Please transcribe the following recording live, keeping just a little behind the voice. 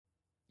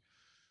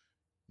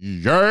Yeah.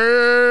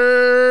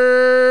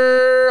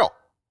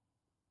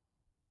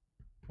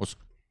 What's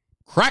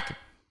cracking?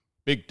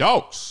 Big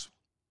dogs.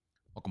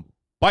 Welcome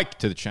Bike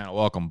to the channel.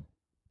 Welcome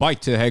Bike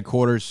to the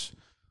headquarters.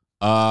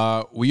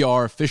 We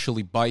are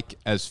officially Bike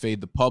as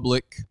Fade the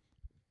Public.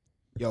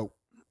 Yo.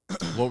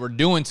 What we're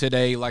doing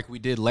today, like we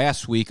did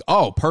last week.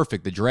 Oh,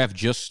 perfect. The draft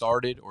just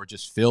started or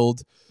just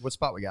filled. What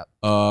spot we got?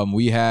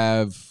 We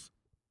have,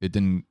 it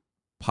didn't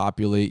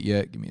populate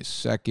yet. Give me a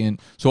second.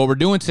 So what we're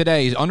doing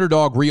today is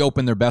Underdog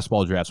reopened their best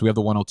ball drafts. We have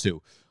the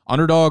 102.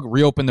 Underdog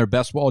reopened their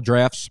best ball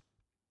drafts,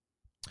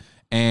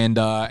 and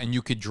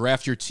you could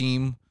draft your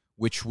team,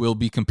 which will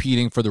be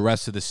competing for the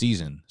rest of the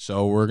season.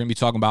 So we're going to be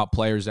talking about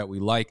players that we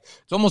like.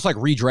 It's almost like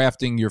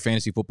redrafting your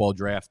fantasy football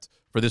draft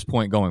for this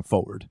point going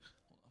forward.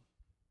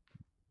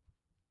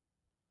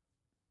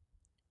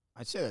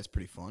 I'd say that's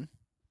pretty fun.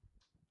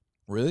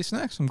 Really,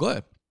 Snacks? I'm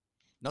glad.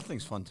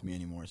 Nothing's fun to me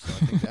anymore, so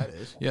I think that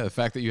is. Yeah, the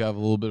fact that you have a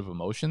little bit of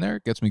emotion there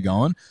gets me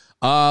going.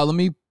 Let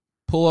me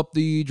pull up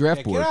the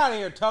draft board. Get out of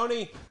here,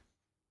 Tony.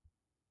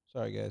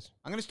 Sorry, guys.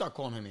 I'm going to start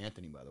calling him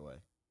Anthony, by the way.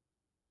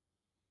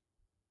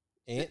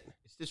 Ant?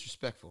 It's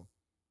disrespectful.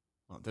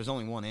 Well, there's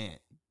only one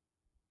Ant.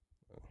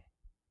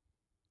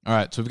 All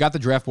right, so we've got the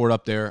draft board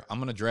up there. I'm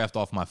going to draft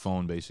off my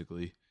phone,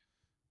 basically.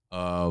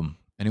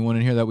 Anyone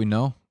in here that we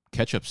know?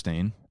 Ketchup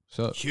Stain.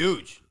 So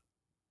Huge.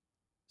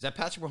 Is that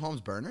Patrick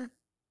Mahomes' burner?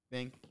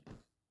 Bing.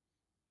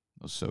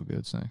 That was so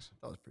good, Snacks.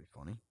 That was pretty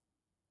funny.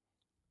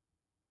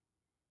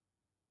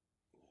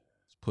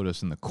 Let's put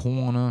us in the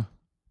corner.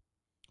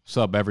 What's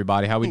up,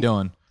 everybody? How we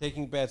doing?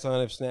 Taking bets on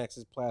if Snacks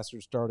is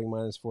plastered starting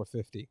minus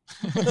 450.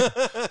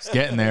 It's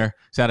getting there.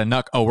 It's at a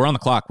nuck. Oh, we're on the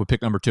clock with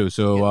pick number 2.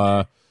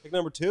 So Pick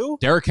number 2?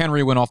 Derrick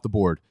Henry went off the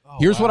board. Oh,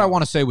 Here's what I wow.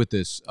 want to say with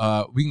this.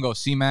 We can go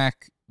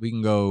C-Mac. We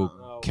can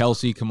go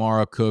Kelsey,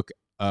 Kamara, Cook,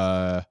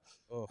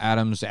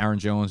 Adams, Aaron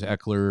Jones,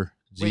 Eckler,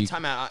 Zeke. Wait,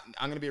 time out.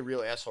 I'm going to be a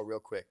real asshole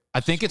real quick. I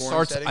think it Scoring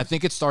starts. settings? I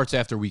think it starts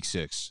after week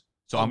 6.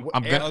 So I'm I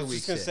gonna. was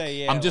just going to say,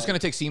 yeah. I'm just gonna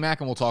take C-Mac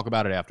and we'll talk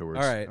about it afterwards.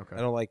 All right. Okay. I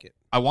don't like it.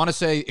 I want to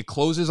say it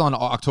closes on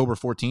October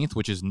 14th,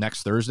 which is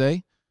next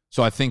Thursday.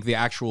 So I think the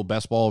actual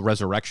best ball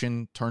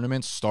resurrection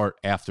tournaments start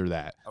after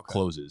that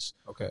closes.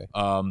 Okay.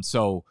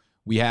 So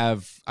we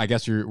have, I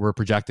guess we're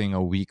projecting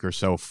a week or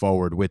so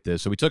forward with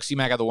this. So we took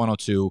C-Mac at the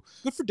 102.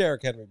 Good for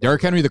Derrick Henry.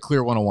 Derrick Henry, the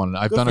clear 101.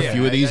 I've done a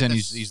few of these, and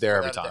he's there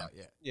every without time. doubt,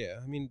 yeah. Yeah,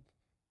 I mean,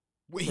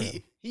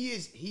 He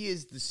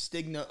is the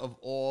stigma of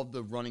all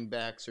the running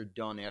backs are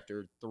done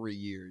after 3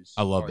 years.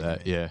 I love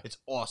argument. that. Yeah. It's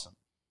awesome.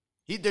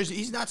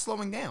 He's not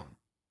slowing down.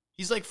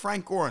 He's like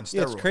Frank Gore on steroids.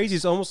 yeah, it's crazy.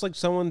 It's almost like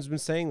someone's been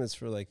saying this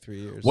for like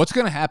 3 years. What's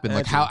going to happen?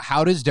 Like, Imagine.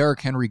 how does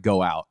Derrick Henry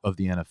go out of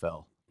the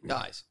NFL?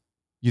 Dies.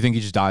 You think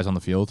he just dies on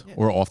the field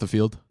or off the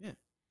field? Yeah.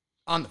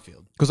 On the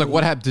field. Because, like,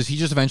 what happens? Does he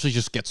just eventually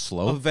just get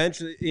slow?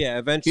 Eventually.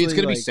 It's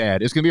going to be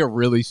sad. It's going to be a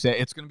really sad.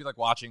 It's going to be like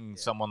watching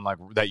someone like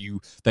that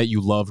you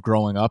loved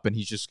growing up, and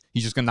he's just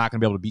not going to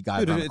be able to beat guys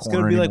Dude, around the it's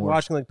corner going to be like anymore.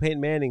 watching like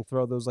Peyton Manning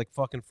throw those like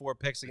fucking 4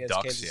 picks against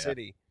Ducks, Kansas yeah.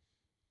 City.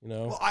 You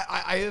know? Well,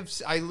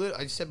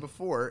 I said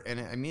before, and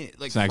I mean it.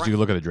 Like Snacks, Frank, you can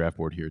look at the draft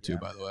board here too,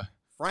 by the way.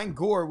 Frank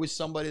Gore was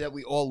somebody that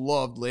we all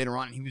loved later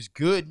on. He was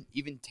good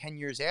even 10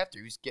 years after.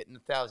 He was getting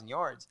 1,000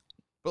 yards.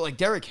 But like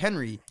Derrick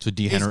Henry So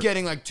is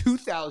getting like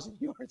 2,000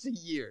 yards a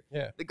year.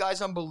 Yeah. The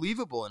guy's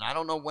unbelievable, and I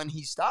don't know when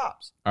he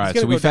stops. All right,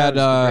 He's so gonna we've go down had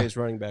as the greatest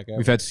running back ever.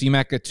 we've had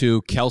C-Mac at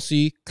 2,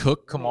 Kelsey,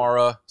 Cook,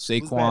 Kamara,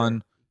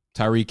 Saquon,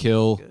 Tyreek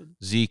Hill, Good.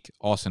 Zeke,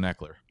 Austin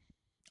Eckler.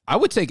 I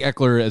would take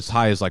Eckler as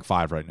high as like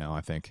 5 right now. I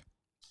think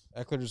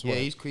Eckler just Yeah,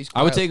 went. he's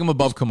I would quiet. take him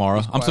above Kamara.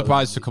 I'm quietly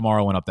surprised elite.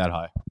 Kamara went up that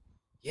high.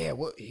 Yeah,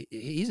 well,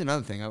 he's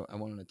another thing I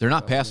wanted to. They're talk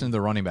not about. passing the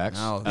running backs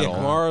No, at Yeah, all.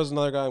 Kamara's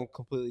another guy I'm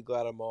completely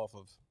glad I'm off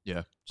of.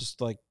 Yeah. Just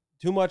like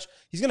too much.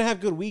 He's gonna have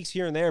good weeks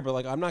here and there, but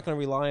like I'm not gonna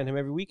rely on him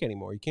every week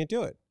anymore. You can't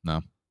do it. No.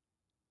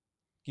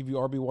 Give you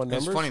RB1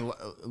 It's numbers. funny,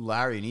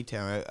 Larry in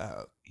E-Town,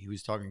 he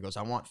was talking. He goes,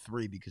 "I want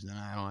 3 because then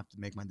I don't have to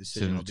make my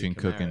decision Between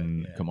It'll be Cook Kamara."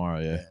 and Yeah.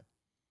 Kamara,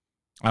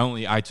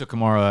 yeah. I took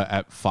Kamara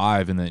at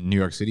 5 in the New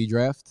York City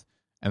draft,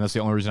 and that's the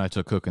only reason I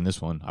took Cook in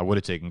this one. I would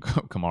have taken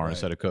Kamara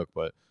instead of Cook,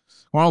 but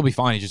Kamara will be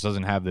fine. He just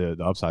doesn't have the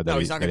upside that No,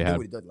 he, he's not that going he to do had.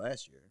 what he did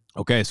last year.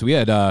 Okay, so we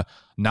had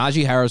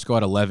Najee Harris go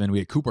at 11. We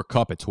had Cooper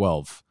Kupp at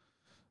 12.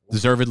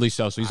 Deservedly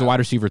so. So he's a wide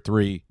receiver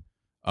 3.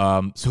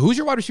 So who's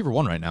your wide receiver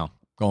 1 right now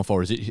going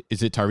forward?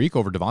 Is it Tyreek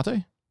over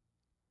Devontae?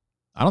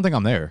 I don't think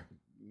I'm there.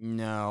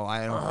 No,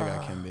 I don't think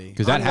I can be.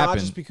 Because that I'm not,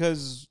 happened. just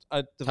because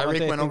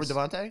Tyreek went over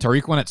Devontae?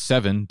 Tariq went at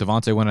 7.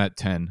 Devontae went at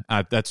 10.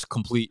 That's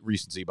complete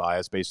recency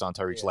bias based on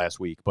Tariq's last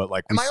week. But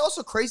like, Am I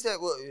also crazy that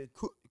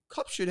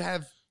Cup should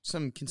have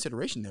some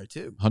consideration there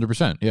too?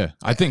 100%. Yeah,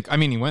 I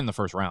mean, he went in the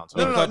first round.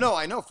 So No,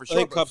 I know for sure.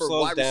 think But Kupp for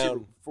slows wide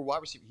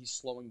receiver, down. he's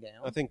slowing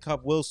down. I think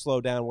Cup will slow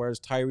down, whereas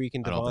Tyreek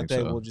and I don't think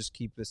Devontae so. will just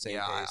keep the same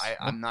yeah, pace.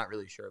 I'm not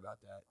really sure about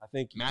that. I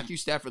think Matthew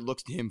Stafford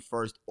looks to him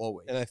first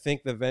always. and I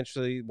think that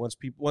eventually,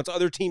 once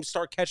other teams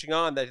start catching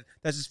on that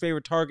that's his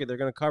favorite target, they're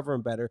going to cover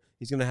him better.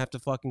 He's going to have to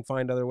fucking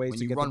find other ways when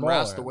to you get run the ball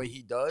routes the around. way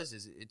he does,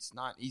 it's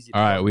not easy. To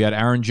all right, cover. we had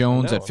Aaron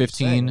Jones I know, at I'm just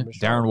 15, saying, I'm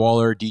sure. Darren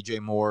Waller, DJ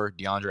Moore,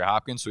 DeAndre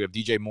Hopkins. So we have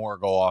DJ Moore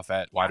go off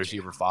at wide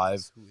receiver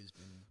 5. Who has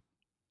been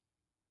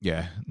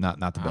Yeah, not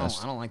the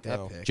best. I don't like that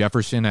No. pick.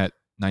 Jefferson at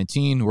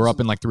 19. We're up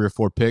in like 3 or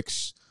 4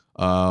 picks.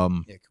 Yeah,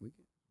 can we?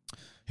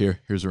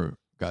 Here's our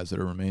guys that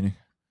are remaining.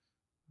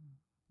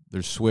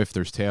 There's Swift,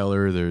 there's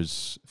Taylor,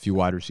 there's a few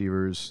wide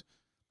receivers.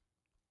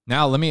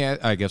 Now let me.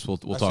 I guess we'll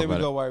I talk say we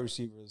about go it. wide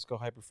receiver. Let's go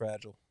hyper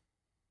fragile.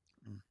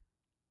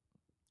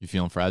 You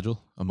feeling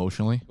fragile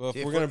emotionally? Well, if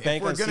If we're gonna we're- bank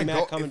if we're on gonna C-Mac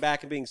go- coming if-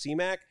 back and being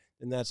C-Mac,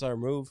 then that's our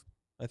move.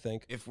 I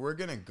think. If we're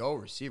gonna go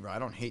receiver, I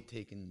don't hate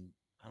taking.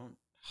 I don't.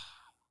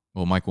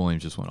 Well, Mike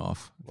Williams just went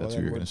off. If Well, that's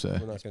then what you're we're- gonna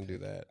say. We're not gonna do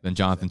that. Then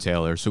Jonathan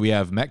Taylor. So we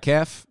have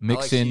Metcalf, I like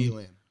Mixon. CeeDee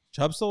Lamb.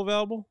 Chubb still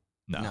available?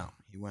 No.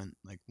 He went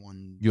like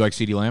one. You like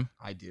CeeDee Lamb?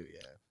 I do, yeah.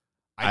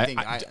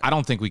 I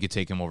don't think we could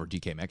take him over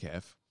DK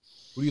Metcalf.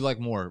 Who do you like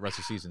more rest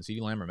of the season,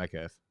 CeeDee Lamb or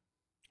Metcalf?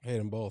 I hate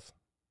them both,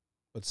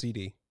 but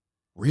CD.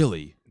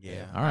 Really?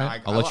 Yeah. All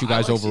right. I'll let you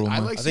guys overrule I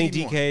me. like I think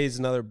CeeDee more. DK is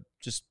another.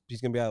 Just he's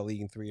gonna be out of the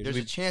league in 3 years. There's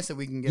a chance that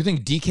we can get. You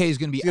think DK is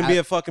going to be? He's gonna be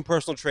a fucking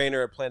personal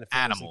trainer at Planet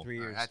Fitness Animal. in 3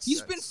 years.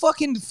 He's been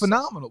fucking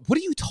phenomenal. What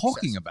are you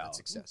talking about? That's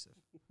excessive.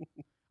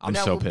 I'm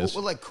Now, so we're- pissed.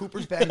 We're like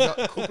Cooper's banged up.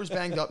 Cooper's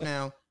banged up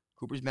now.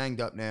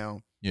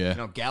 Yeah. You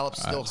know, Gallup's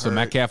All still right, hurt. so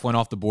Metcalf went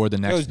off the board the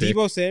Yo, next is pick.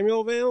 Debo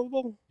Samuel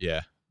available?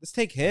 Yeah, Let's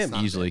take him. It's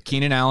not easily. bad.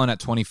 Keenan Allen at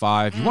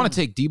 25. You want to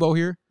take Debo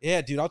here?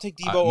 Yeah, dude, I'll take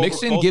Debo over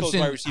Mixon, both those Gibson.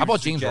 wide How receivers about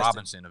James suggested.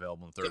 Robinson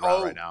available in the 3rd Oh,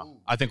 round right now?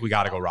 ooh. I think we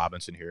got to go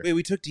Robinson here. Wait,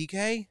 we took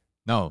DK?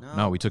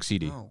 No, we took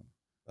CD. No.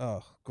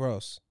 Oh,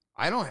 gross.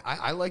 I don't.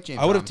 I like James.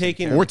 I would've Robinson.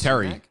 taken- Or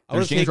Terry. Mac. I There's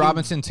would've James taken-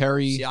 Robinson,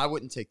 Terry. See, I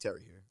wouldn't take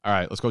Terry here. All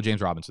right, let's go James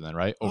Robinson then,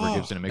 right? Over Oh,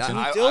 Gibson and that- Mixon.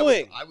 What are you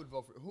doing? I would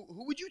vote for.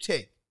 Who would you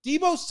take?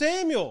 Debo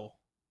Samuel.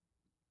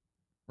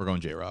 We're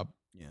going J-Rob.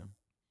 Yeah.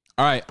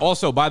 All right.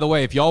 Also, by the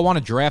way, if y'all want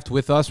to draft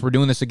with us, we're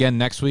doing this again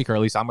next week, or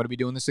at least I'm going to be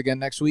doing this again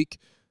next week.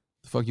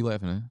 The fuck you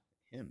laughing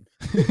Him.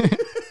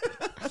 at?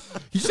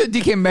 You said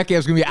DK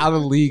Metcalf's going to be out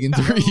of the league in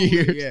 3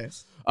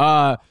 years.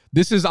 Yes.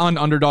 This is on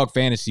Underdog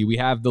Fantasy. We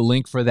have the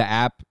link for the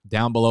app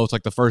down below. It's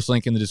like the first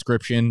link in the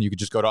description. You could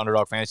just go to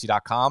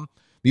underdogfantasy.com.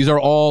 These are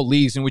all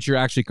leagues in which you're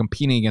actually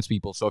competing against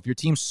people. So if your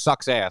team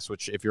sucks ass,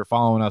 which if you're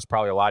following us,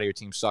 probably a lot of your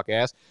teams suck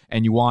ass,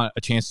 and you want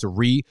a chance to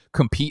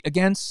re-compete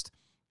against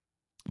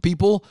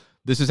people,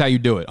 this is how you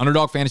do it.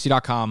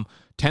 Underdogfantasy.com,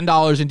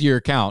 $10 into your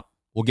account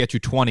will get you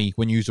 20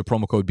 when you use the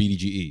promo code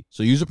BDGE.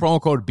 So use the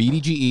promo code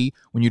BDGE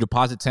when you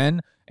deposit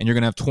 10, and you're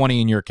going to have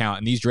 20 in your account.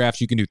 And these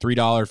drafts, you can do $3,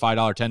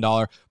 $5,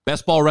 $10.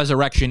 Best Ball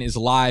Resurrection is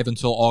live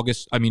until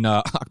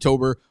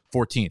October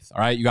 14th. All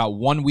right, you got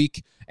 1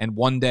 week and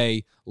 1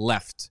 day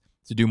left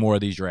to do more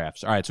of these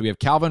drafts. All right, so we have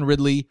Calvin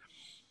Ridley.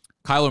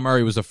 Kyler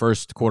Murray was the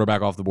first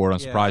quarterback off the board,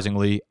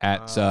 unsurprisingly,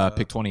 at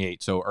pick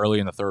 28, so early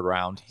in the 3rd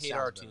round. I hate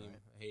our team.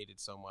 I hate it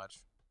so much.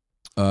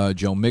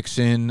 Joe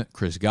Mixon,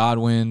 Chris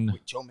Godwin.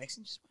 Wait, Joe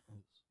Mixon.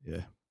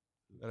 Yeah.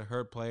 Got a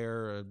hurt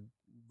player, a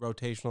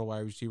rotational wide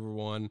receiver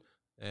 1,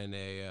 and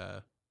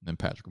Then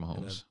Patrick and a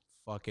Mahomes.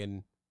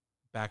 fucking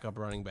backup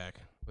running back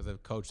with a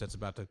coach that's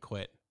about to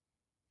quit.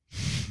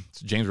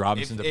 So James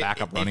Robinson, the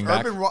backup running if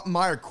back. Urban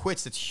Meyer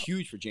quits, that's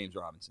huge for James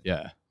Robinson.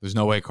 Yeah. There's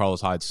no way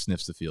Carlos Hyde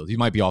sniffs the field. He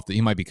might be cut We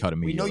know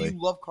immediately.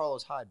 you love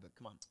Carlos Hyde, but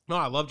come on. No,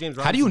 I love James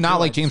Robinson. How do you not too.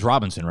 like James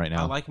Robinson right I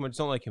now? like him. I just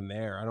don't like him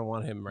there. I don't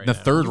want him right The now.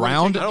 3rd You would've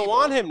round? I taken don't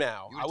want him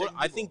now. You would've taken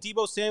I think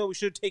Debo Samuel we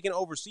should have taken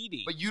over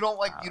CD. But you don't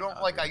like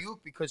Ayuk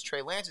because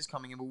Trey Lance is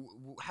coming in.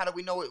 But how do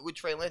we know what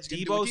Trey Lance is going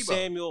to do Debo with Debo?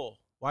 Samuel,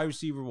 wide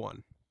receiver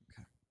 1.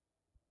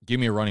 Give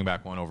me a running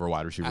back one over a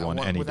wide receiver one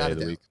any without day a of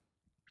the doubt. week.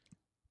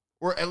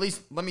 Or at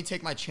least let me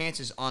take my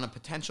chances on a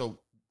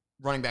potential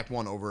running back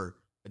 1 over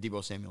a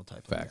Debo Samuel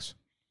type. Facts.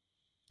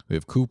 We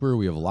have Cooper.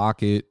 We have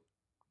Lockett.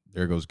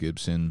 There goes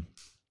Gibson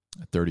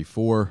at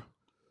 34.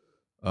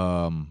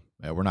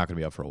 Yeah, we're not going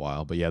to be up for a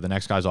while. But, yeah, the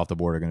next guys off the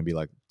board are going to be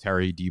like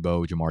Terry,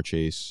 Debo, Jamar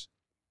Chase.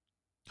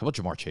 How about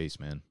Jamar Chase,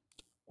 man?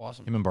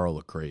 Awesome. Him and Burrow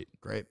look great.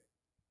 Great.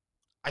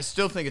 I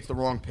still think it's the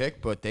wrong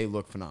pick, but they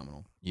look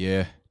phenomenal.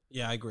 Yeah.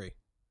 Yeah, I agree.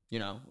 You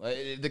know,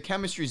 the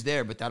chemistry's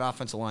there, but that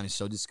offensive line is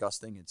so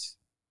disgusting. It's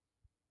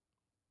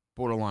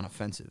borderline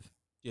offensive.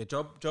 Yeah,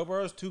 Joe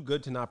Burrow's too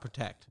good to not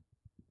protect.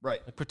 Right.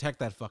 Like, protect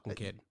that fucking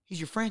kid. He's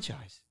your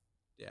franchise.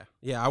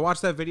 Yeah. I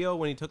watched that video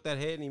when he took that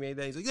hit and he made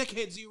that. He's like, "That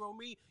can't zero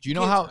me." Do you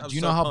know Kids- how I'm do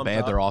you so know how pumped bad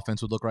up. their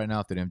offense would look right now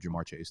if they didn't have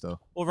Jamar Chase, though?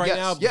 Well, right Yes,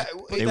 now, yeah,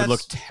 but They would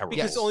look that's terrible.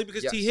 because only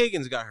because Yes. T.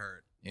 Higgins got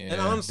hurt. Yeah.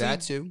 And honestly, That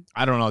too.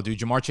 I don't know, dude.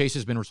 Jamar Chase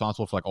has been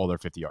responsible for like all their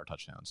 50-yard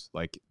touchdowns.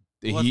 Like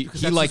Well, he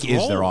because that's like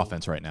his is their role.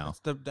 offense right now.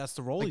 that's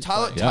the role Like he's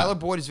Tyler playing. Yeah. Tyler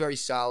Boyd is very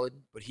solid,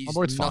 but he's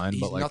Boyd's fine,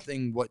 he's but, like-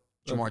 nothing what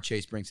Jamar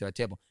Chase brings to that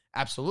table.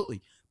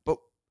 Absolutely. But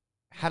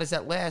how does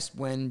that last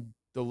when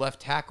the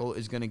left tackle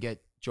is going to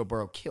get Joe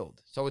Burrow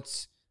killed? So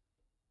it's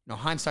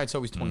hindsight's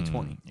always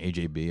 2020.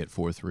 AJB at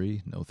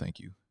 4-3. No, thank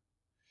you.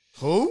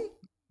 Who?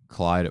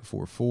 Clyde at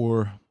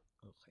 4-4.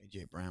 Oh,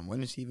 AJ Brown.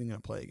 When is he even going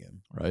to play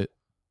again? Right.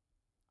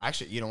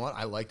 Actually, you know what?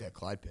 I like that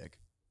Clyde pick.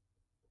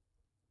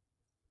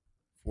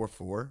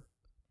 4-4.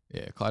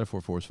 Yeah, Clyde at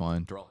 4-4 is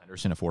fine. Darrell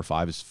Henderson at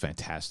 4-5 is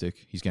fantastic.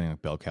 He's getting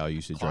like bell cow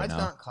usage right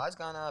now. Clyde's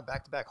gone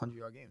back-to-back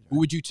 100-yard games. Who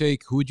would you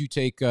take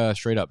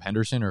straight up,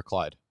 Henderson or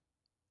Clyde?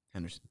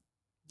 Henderson.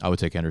 I would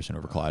take Henderson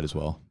over Clyde as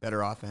well.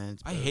 Better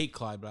offense. I hate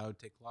Clyde, but I would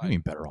take I Clyde.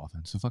 mean, better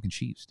offense. The fucking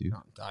Chiefs, dude.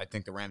 No, I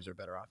think the Rams are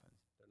better offense.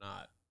 They're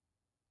not.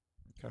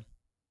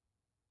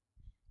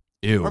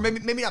 Ew. Or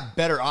maybe not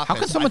better offense. How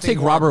can I someone think take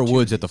more Robert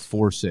Woods at the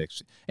opportunities.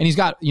 4-6? And he's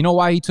got, you know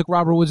why he took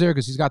Robert Woods there?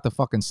 Because he's got the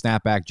fucking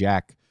snapback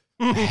jack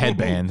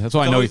headband. That's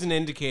why I It's know. always an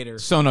indicator.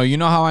 So, no, you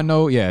know how I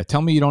know? Yeah,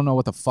 tell me you don't know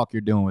what the fuck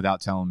you're doing without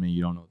telling me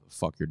you don't know what the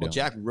fuck you're Well, doing.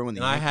 Jack ruined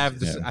the And I have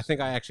Yankees. this. Yeah. I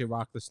think I actually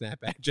rock the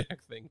snapback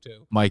jack thing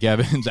too. Mike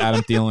Evans,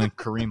 Adam Thielen,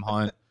 Kareem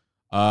Hunt.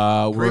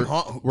 We're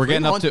Kareem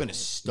getting up Hunt's to. been a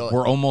stud.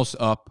 We're almost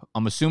up.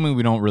 I'm assuming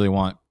we don't really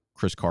want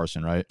Chris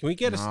Carson, right? Can we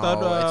get a No, stud?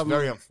 it's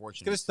very Let's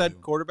unfortunate. get a stud too.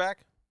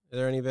 quarterback. Are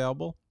there any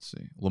available? Let's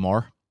see.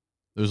 Lamar.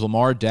 There's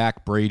Lamar,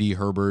 Dak, Brady,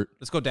 Herbert.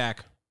 Let's go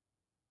Dak.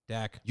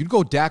 Dak. You'd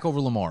go Dak over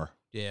Lamar.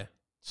 Yeah.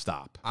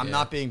 Stop. I'm Yeah.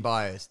 not being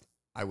biased.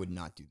 I would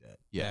not do that.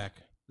 Yeah. Dak.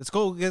 Let's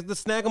go. Let's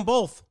snag them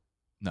both.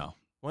 No,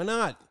 Why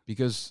not?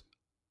 because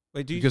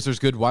Wait, do you? there's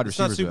good wide It's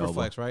not receivers super available.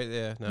 flex, right?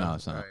 Yeah. No,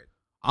 it's not. All right.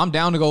 I'm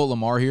down to go with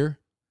Lamar here.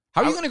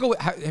 How are you going to go?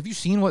 Have you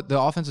seen what the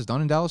offense has done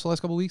in Dallas the last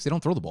couple of weeks? They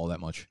don't throw the ball that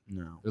much.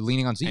 No. They're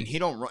leaning on Zeke. And he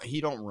don't run.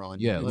 He don't run.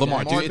 Yeah, Look,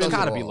 Lamar. Lamar Dude, it's does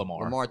got to it be all.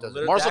 Lamar. Lamar does it.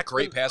 Literally, Lamar's a Dak's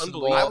great been passing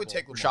unbelievable. ball. I would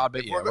take Rashad Lamar.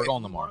 Bateman. If Yeah, we're going if you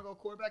Lamar. want to go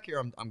quarterback here?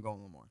 I'm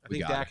going Lamar. I We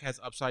think got Dak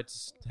has upside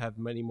to have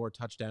many more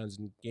touchdowns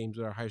in games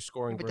that are high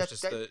scoring Yeah, but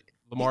versus that's-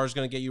 Lamar's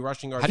going to get you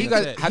rushing yards. How do you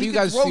That's guys- it. how do He you could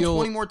guys throw feel-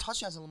 20 more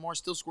touchdowns and Lamar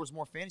still scores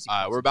more fantasy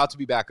points. We're about to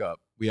be back up.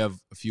 We have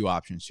a few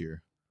options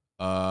here.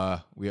 We're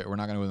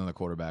not going to go with the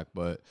quarterback,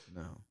 but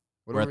No.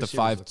 we're at the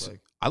 5.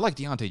 I like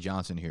Deontay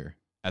Johnson here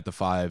at the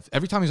 5.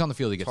 Every time he's on the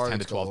field, he gets 10 to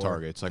Targets 12 galore.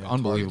 targets. Like Yeah,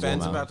 unbelievable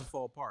Ben's amount. about to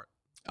fall apart.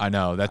 I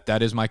know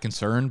that is my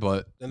concern,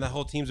 but Then that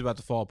whole team's about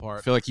to fall I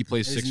apart. feel like he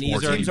plays His 6 knees more.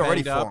 are team's games.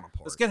 already banged up. falling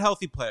apart. Let's get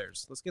healthy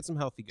players. Let's get some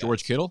healthy guys.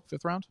 George Kittle,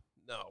 5th round.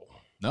 No.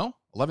 No,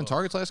 11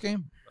 targets last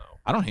game. No.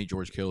 I don't hate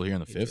George Kittle here in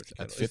the Hate George 5th.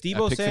 Kittle. At Is 5th,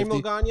 Debo at pick Samuel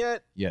 50. gone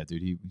yet? Yeah,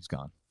 dude, he's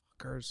gone.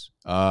 Fuckers.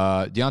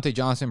 Deontay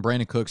Johnson,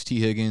 Brandon Cooks, T.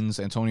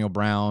 Higgins, Antonio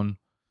Brown,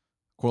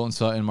 Cortland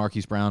Sutton,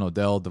 Marquise Brown,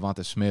 Odell,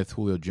 Devonta Smith,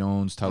 Julio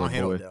Jones, I Tyler don't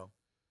hate Boyd. Odell,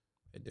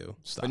 I do.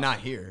 Stop. but not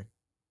here.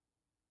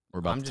 We're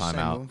about I'm to just time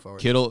saying, out. moving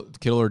forward.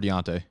 Kittle or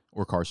Deontay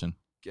or Carson.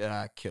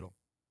 Kittle.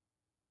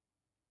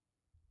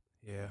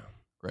 Yeah.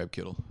 Grab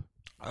Kittle.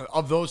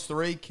 Of those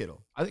 3,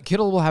 Kittle. I think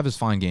Kittle will have his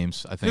fine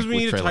games. I think Because we with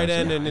need a Trey tight Lance.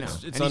 end, Yeah, and I it's know.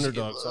 it's And he's-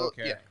 underdog, so I don't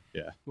care. yeah.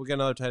 Yeah. We'll get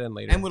another tight end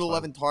later. And with It's fine.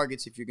 11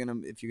 targets, if you're gonna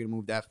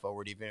move that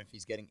forward, even if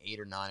he's getting 8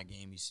 or 9 a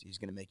game, he's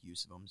gonna make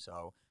use of them.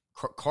 So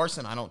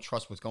Carson, I don't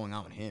trust what's going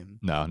on with him.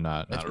 No,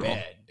 not That's at all.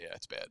 bad. Yeah,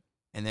 it's bad.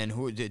 And then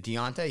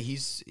Deontay?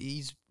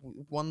 He's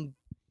one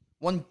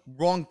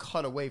wrong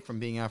cut away from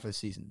being out for the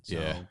season. So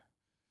Yeah.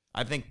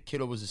 I think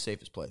Kittle was the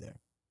safest play there.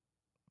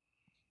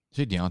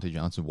 Say Deontay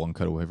Johnson 1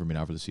 cut away from being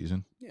out for the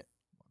season.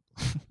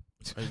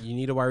 You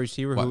need a wide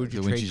receiver. Why- Who would you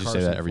wouldn't trade you just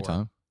Carson say that every for?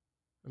 time?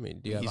 I mean,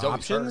 do you have He's always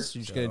options? hurt,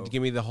 You're just so- gonna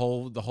give me the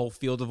whole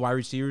field of wide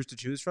receivers to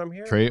choose from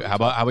here? Trey, how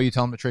about you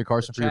tell him to trade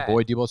Carson for your Chad.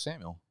 boy Debo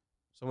Samuel?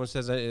 Someone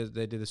says that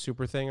they did the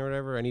super thing or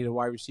whatever. I need a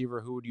wide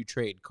receiver. Who would you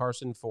trade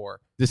Carson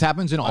for? This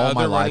happens in all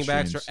my Other live running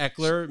backs streams. are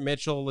Eckler,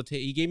 Mitchell,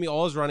 He gave me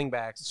all his running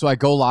backs. So I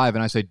go live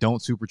and I say,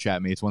 "Don't super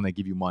chat me." It's when they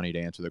give you money to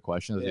answer the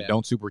question. I say, Yeah.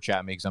 "Don't super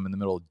chat me because I'm in the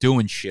middle of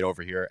doing shit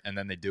over here," and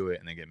then they do it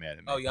and they get mad at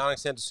me. Oh, Yannick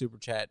sent a super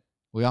chat.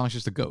 Well, Yannick's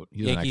just a goat.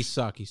 He's an Yankees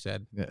suck. He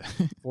said Yeah.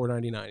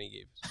 $4.99.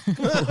 He gave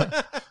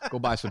us. Go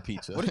buy some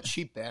pizza. What a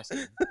cheap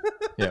bastard.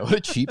 Yeah, what a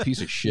cheap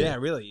piece of shit. Yeah,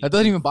 really. That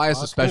doesn't even buy us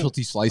a Fuck.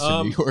 specialty slice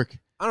in New York.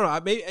 I don't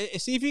know. Maybe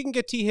see if you can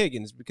get T.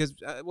 Higgins because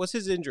what's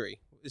his injury?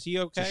 Is he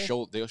It's a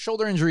okay? the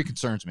shoulder injury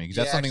concerns me because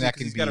that's Yeah, something actually, that 'cause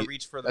can he's be. gotta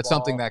reach for the That's ball.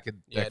 something that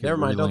could. Yeah, that could never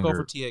mind. Don't go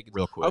linger for T. Higgins.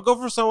 real quick. I'll go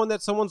for someone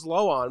that someone's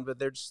low on, but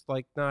they're just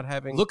like not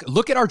having.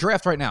 Look at our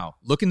draft right now.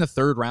 Look in the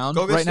 3rd round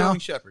Go get right now. Sterling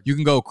Shepard. You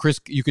can go Chris.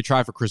 You could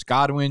try for Chris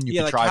Godwin. You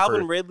yeah, could like try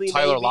Calvin for Ridley,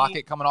 Tyler maybe.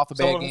 Lockett coming off a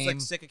bad Someone who's game.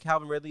 like sick of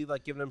Calvin Ridley,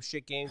 like giving him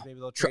shit games. Maybe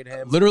they'll trade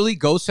him. Literally,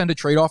 go send a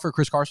trade offer,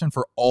 Chris Carson,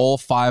 for all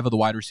 5 of the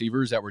wide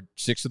receivers that were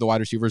 6 of the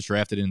wide receivers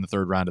drafted in the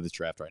 3rd round of this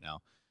draft right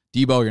now.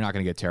 Debo, you're not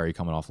going to get Terry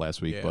coming off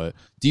last week, Yeah. but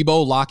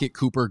Debo, Lockett,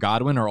 Cooper,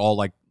 Godwin are all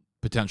like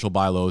potential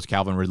buy lows.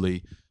 Calvin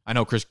Ridley. I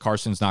know Chris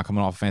Carson's not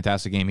coming off a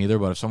fantastic game either,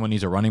 but if someone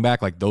needs a running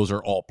back, like those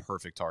are all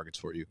perfect targets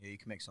for you. Yeah, you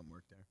can make something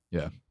work there.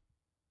 Yeah.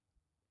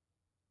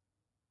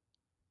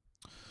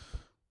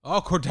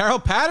 Oh,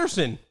 Cordero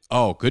Patterson.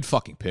 Oh, good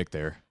fucking pick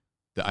there.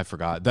 I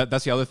forgot.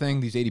 That's the other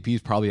thing. These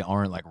ADPs probably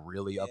aren't like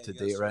really up to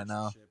date right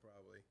now.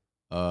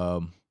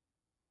 Mark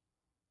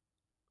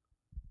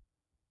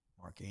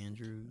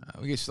Andrews.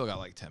 We still got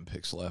like 10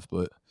 picks left,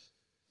 but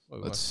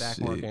What, Let's stack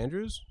see. Mark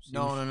Andrews?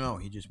 No.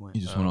 He just went.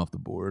 he just went off the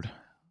board.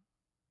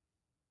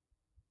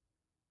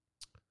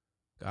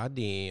 God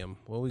damn.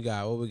 What we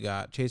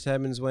got? Chase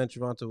Edmonds went.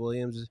 Javonte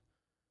Williams.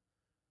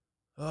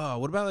 Oh,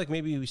 what about like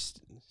maybe we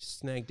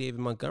snag David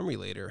Montgomery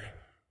later?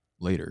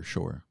 Later,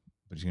 sure.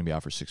 But he's going to be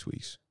out for 6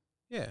 weeks.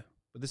 Yeah.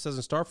 But this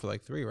doesn't start for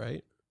like 3,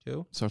 right?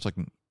 2? Starts like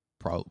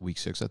probably week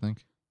 6, I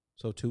think.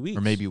 So 2 weeks.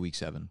 Or maybe week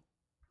 7.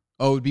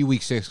 Oh, it'd be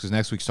week 6 because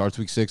next week starts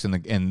week 6 and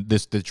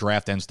the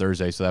draft ends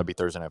Thursday, so that'd be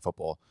Thursday Night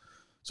Football.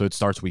 So it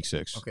starts week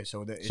 6. Okay,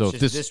 so it's So if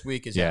just this- this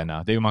week is Yeah, out.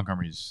 no. David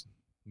Montgomery's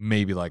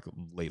maybe like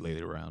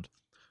late around.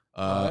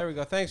 Oh, there we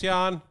go. Thanks,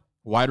 Jan.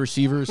 Wide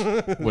receivers.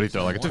 What do you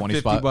throw? Like a 20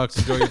 spot? $50.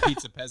 Enjoy your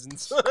pizza,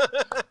 peasants.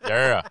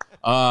 Yeah.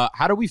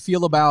 How do we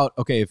feel about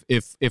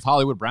if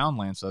Hollywood Brown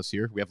lands us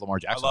here? We have Lamar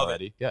Jackson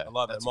already. It. Yeah, I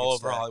love it. That's I'm a all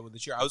good over stack. Hollywood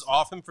this year. I was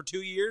off him for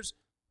 2 years.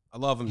 I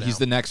love him now. he's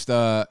the next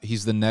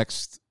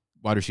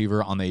wide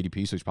receiver on the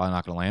ADP, so he's probably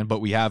not going to land. But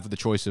we have the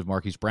choice of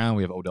Marquise Brown.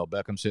 We have Odell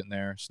Beckham sitting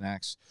there.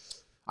 Snacks.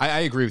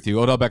 I agree with you.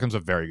 Odell Beckham's a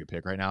very good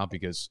pick right now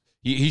because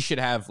he should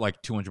have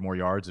like 200 more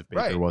yards if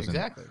Baker Right, wasn't.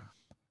 exactly.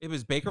 It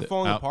was Baker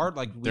falling apart.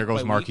 Like There week goes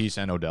by week. Marquise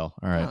and Odell.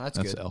 All right, No, that's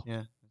good. L.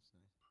 Yeah.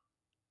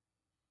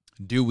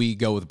 Do we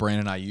go with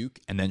Brandon Ayuk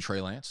and then Trey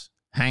Lance?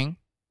 Hang.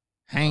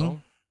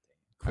 No,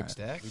 Quick Alright.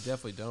 stack. we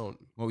definitely don't.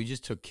 Well, we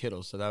just took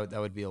Kittle, so that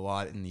would be a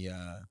lot in the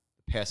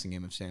passing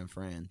game of San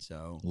Fran.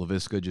 So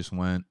LaVisca just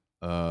went.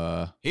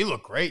 What he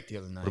looked great the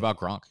other night. about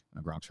Gronk?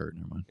 No, Gronk's hurt.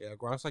 Never mind. Yeah,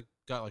 Gronk's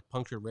got like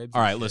punctured ribs.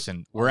 All and right, shit.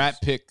 listen. We're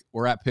at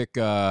pick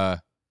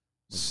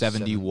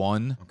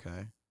 71.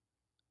 Okay.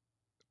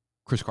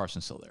 Chris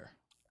Carson's still there.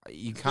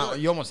 You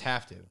almost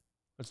have to.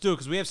 Let's do it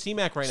because we have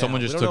C-Mac right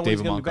Someone now. just We don't took know when he's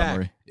David gonna be back.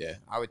 Montgomery. Yeah,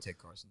 I would take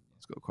Carson.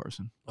 let's go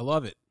Carson. I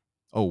love it.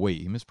 Oh wait,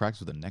 he missed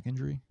practice with a neck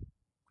injury.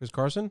 Chris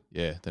Carson?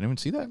 Yeah, did anyone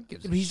see that?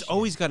 Gives Yeah, a but he's shit.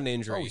 always got an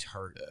injury. always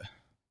hurt.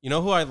 You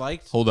know who I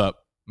liked? Hold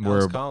up,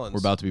 Alex we're Collins. we're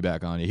about to be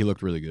back on. Yeah, he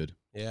looked really good.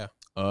 Yeah.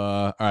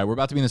 All right, we're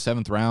about to be in the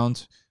 7th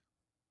round.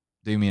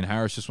 Damian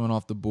Harris just went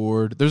off the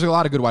board. There's a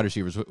lot of good wide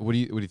receivers. What do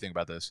you think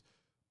about this,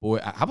 boy?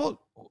 How about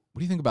what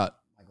do you think about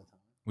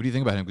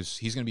him? Because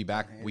he's going to be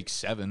back week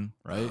 7,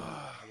 right?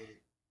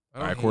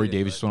 All right, Corey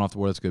Davis just went off the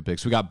board. That's a good pick.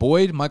 So we got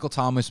Boyd, Michael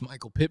Thomas,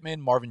 Michael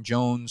Pittman, Marvin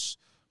Jones.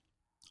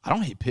 I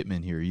don't hate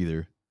Pittman here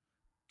either.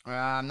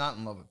 I'm not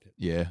in love with Pitt.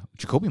 Yeah,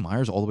 Jacoby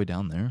Myers all the way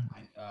down there.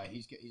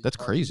 He's That's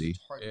hard- crazy. he's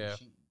hard Yeah.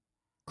 machine.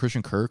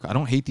 Christian Kirk. I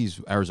don't hate these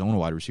Arizona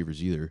wide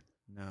receivers either.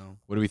 No.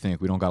 What do we think?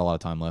 We don't got a lot of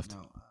time left.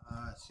 No.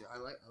 See, I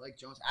like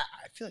Jones.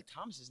 I feel like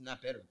Thomas isn't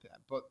that bad,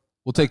 but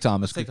We'll take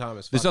Thomas. Let's take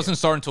Thomas. This Fuck doesn't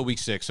start until week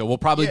 6, so we'll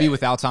probably be Yeah.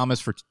 without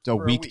Thomas for a For a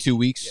week, week. 2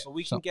 weeks. it. So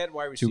we So- can get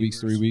wide 2 receivers. weeks,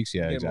 3 weeks.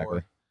 Yeah, Get exactly.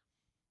 more.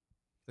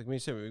 Like me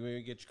said, we're going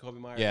to get Jacoby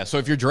Myers. Yeah, so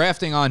if you're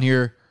drafting on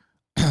here,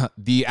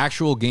 the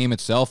actual game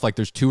itself, like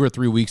there's 2 or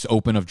 3 weeks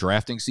open of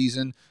drafting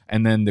season,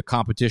 and then the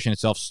competition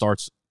itself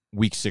starts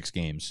week 6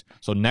 games.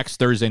 So next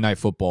Thursday Night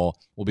Football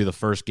will be the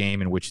first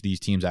game in which these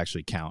teams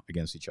actually count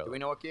against each do other. we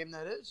know what game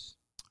that is?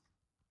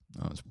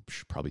 Oh, it's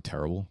probably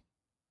terrible.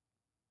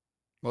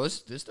 Well,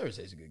 this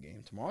Thursday's a good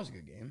game. Tomorrow's a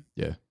good game.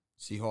 Yeah.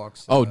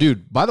 Seahawks. Oh,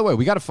 dude, by the way,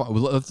 we got to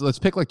let's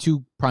pick like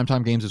 2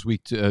 primetime games this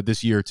week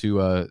this year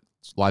to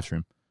live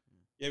stream.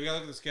 Yeah, we got to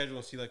look at the schedule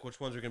and see like which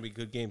ones are going to be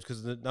good games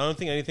because I don't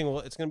think anything will.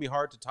 It's going to be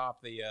hard to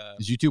top the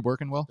Is YouTube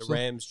working well? still?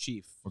 Rams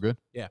Chief. We're good?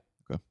 Yeah.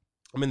 Okay.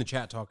 I'm in the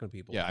chat talking to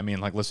people. Yeah, I mean,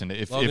 like, listen,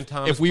 Logan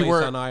Thomas if we placed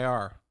were on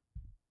IR.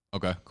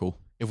 okay, cool.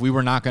 If we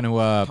were not going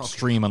to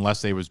stream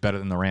unless they was better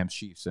than the Rams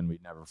Chiefs, then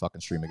we'd never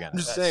fucking stream again. I'm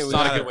just That's saying, we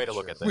not a gotta- good way to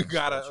look at We things.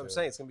 got to. I'm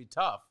saying it's going to be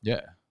tough. Yeah,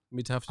 It's gonna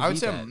be tough to I would beat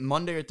say that.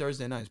 Monday or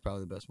Thursday night is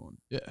probably the best one.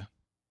 yeah.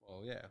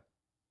 Well, yeah.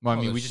 Well, I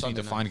Oh, mean, we there's just need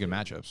to Sunday find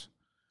night, good too. matchups.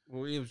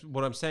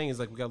 What I'm saying is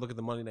like we got to look at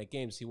the Monday night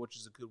games, see which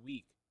is a good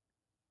week.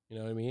 You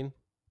know what I mean?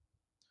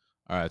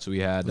 All right, so we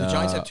had The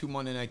Giants had 2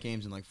 Monday night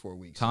games in like 4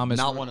 weeks. Thomas,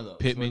 not one of those.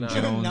 Pittman, Not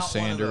Jones, one of those.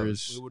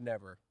 Sanders. We would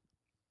never.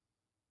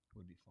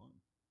 Would be fun.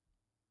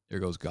 There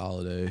goes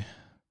Galladay.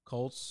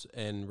 Colts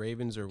and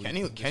Ravens are.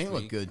 Kenny this looked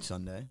week. good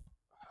Sunday.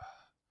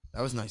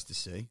 That was nice to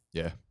see.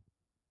 Yeah,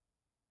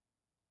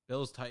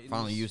 Bills Titans.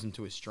 Finally used him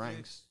to his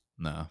strengths.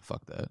 nah,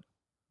 fuck that.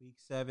 Week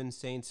 7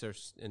 Saints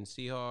and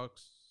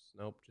Seahawks.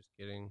 Nope, just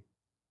kidding.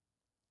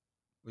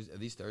 Are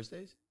these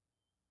Thursdays?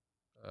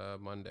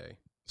 Monday.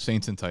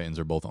 Saints and Titans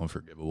are both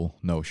unforgivable.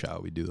 No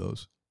shot we do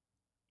those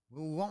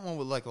We want one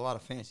with like a lot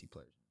of fancy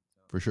players.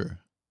 for sure.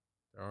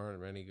 There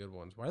aren't many good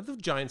ones. Why do the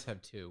Giants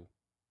have 2?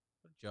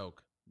 What a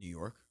joke. New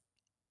York.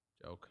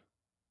 Joke.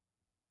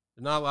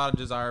 There's not a lot of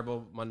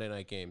desirable Monday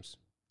night games.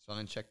 So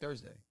then check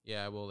Thursday.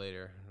 Yeah, I will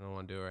later. I don't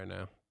want to do it right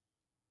now.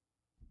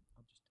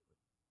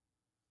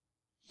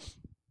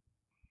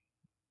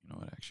 You know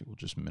what? Actually, we'll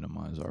just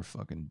minimize our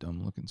fucking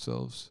dumb looking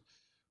selves.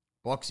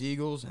 Bucks,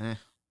 Eagles,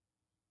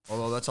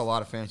 Although that's a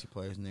lot of fancy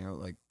players in there,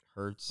 like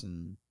Hurts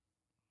and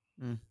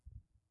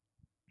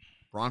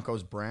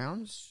Broncos,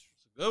 Browns.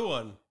 It's a good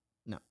one.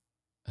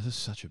 This is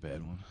such a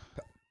bad one.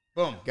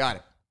 Boom, got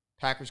it.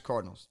 Packers,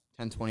 Cardinals,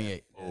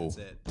 10-28. That's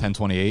it.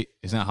 10/28.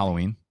 Isn't that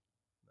Halloween?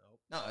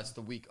 No, that's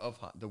the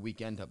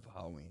weekend of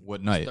Halloween. What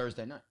It's night?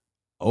 Thursday night.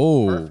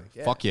 Oh, Perfect,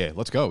 yeah. fuck yeah.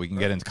 Let's go. We can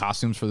get into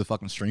costumes for the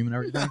fucking stream and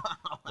everything.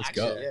 Let's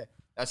go. Yeah,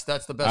 that's the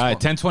All best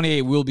right, one.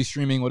 10/28. We'll be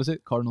streaming. What is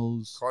it?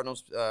 Cardinals.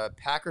 Cardinals,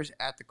 Packers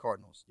at the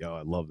Cardinals. Yo,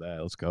 I love that.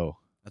 Let's go.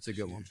 That's a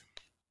good one.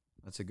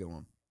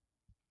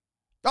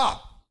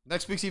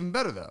 Next week's even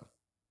better though.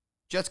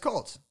 Jets,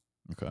 Colts.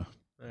 Okay.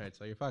 All right,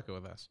 so you're fucking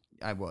with us.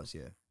 I was,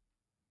 yeah.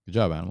 Good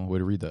job, Animal. Way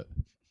to read that.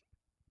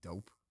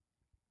 Dope.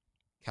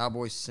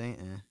 Cowboys, Saint.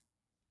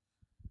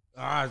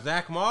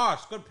 Zach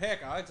Moss. Good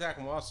pick. I like Zach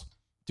Moss.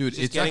 Dude,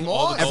 Just it's getting like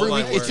all the every goal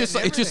week. line It's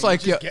work. just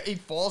like yeah. He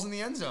falls in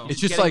the end zone. It's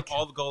just Getting like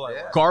all the goal line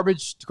Yeah. work.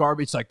 garbage.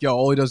 It's like, yo,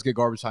 all he does is get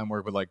garbage time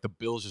work, but like the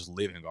Bills just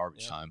live in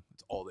garbage Yep. time.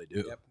 That's all they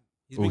do. Yep.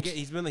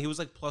 He was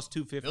like plus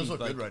 250. Those look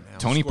like, good right now.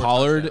 Tony Scored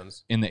Pollard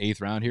touchdowns. in the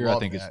 8th round here, I Love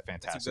think is that. a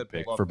That's a fantastic good pick.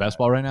 pick. For Love best that.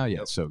 ball right now, yeah,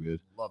 Yep. it's so good.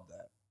 Love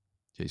that.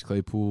 Chase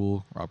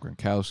Claypool, Rob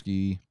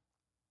Gronkowski.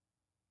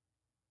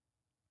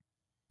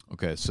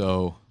 Okay,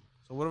 so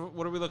So what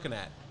are we looking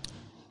at?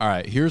 all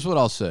right, here's what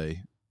I'll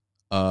say.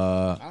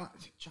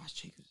 Josh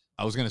Jacobs.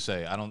 I was gonna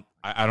say I don't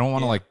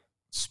want to Yeah. like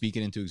speak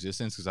it into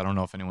existence because I don't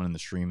know if anyone in the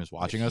stream is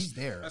watching us. He's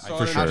there. I saw For it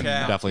in the sure,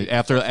 chat. definitely. Someone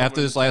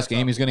After this in the last chat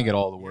game, he's talking gonna get about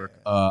all the work.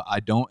 Yeah. I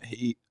don't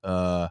hate.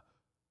 We're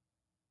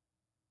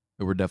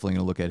definitely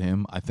gonna look at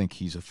him. I think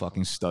he's a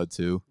fucking stud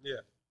too. Yeah.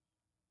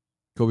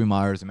 Kobe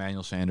Myers,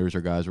 Emmanuel Sanders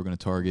are guys we're gonna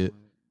target.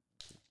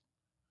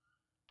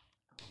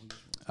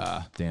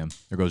 Damn.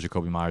 There goes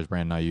Jacoby Myers,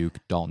 Brandon Ayuk,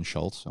 Dalton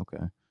Schultz. Okay.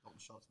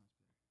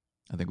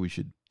 I think we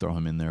should throw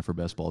him in there for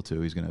best ball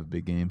too. He's gonna have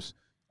big games.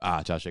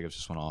 Josh Jacobs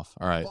just went off.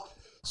 All right.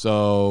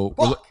 So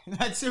we're Fuck.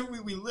 That's it.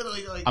 We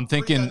literally like. I'm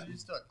thinking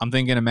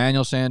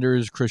Emmanuel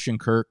Sanders, Christian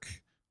Kirk,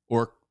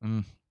 or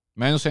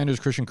Emmanuel Sanders,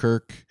 Christian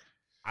Kirk.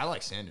 I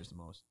like Sanders the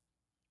most.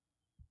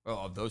 Oh,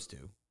 of those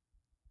two.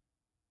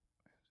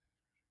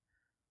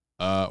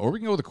 Or we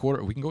can go with the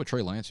quarter. We can go with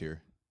Trey Lance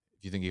here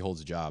if you think he holds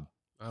a job.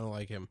 I don't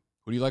like him.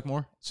 Who do you like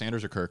more,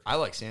 Sanders or Kirk? I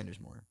like Sanders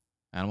more.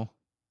 Animal.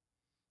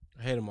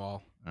 I hate them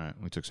all. All right,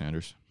 we took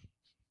Sanders.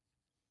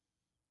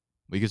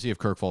 We can see if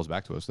Kirk falls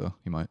back to us though.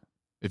 He might.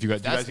 If you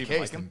guys, do you That's guys the even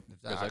case. like him? then.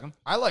 You guys like him?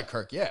 I like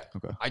Kirk. Yeah.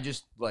 Okay. I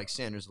just like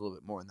Sanders a little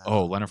bit more than that.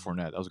 Oh, Leonard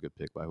Fournette. That was a good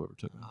pick by whoever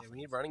took him. Yeah, we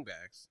need running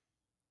backs.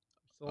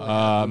 We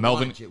Melvin.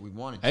 wanted you. We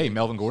wanted Hey, you.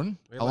 Melvin Gordon.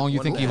 We How like long do you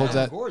one think he more. holds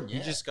that? Gordon, He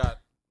yeah. just got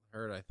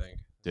hurt, I think.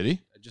 Did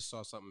he? I just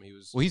saw something. He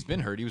was. Well, he's been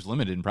hurt. He was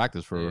limited in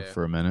practice for Yeah.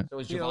 a minute. So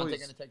is He Javante always-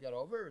 going to take that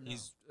over? Or no?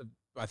 He's.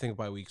 I think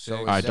by week 6. So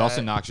All right, is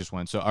Dawson that- Knox just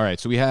went. So all right,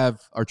 so we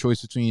have our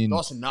choice between.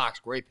 Dawson Knox,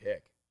 great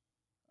pick.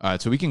 All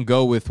right, so we can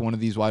go with one of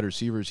these wide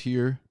receivers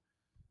here.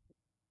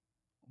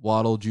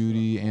 Waddle,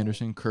 Judy,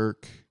 Anderson,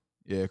 Kirk.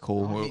 Yeah,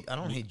 Cole. I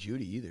don't hate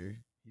Judy either.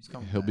 He's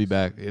coming. He'll be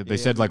back. They Yeah,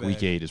 said he'll like be week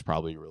back. 8 is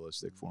probably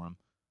realistic for him.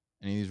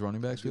 Any of these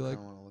running backs we like?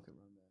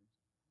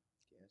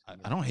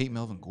 I don't hate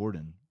Melvin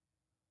Gordon.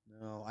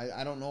 No,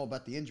 I don't know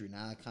about the injury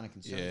now. I kind of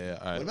concerned. Yeah,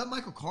 all right. What about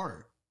Michael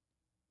Carter?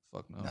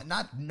 Fuck no.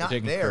 Not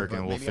taking there, Kirk but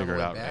and we'll maybe on figure the it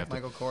way out back, after.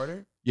 Michael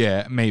Carter.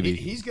 Yeah, maybe.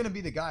 He's going to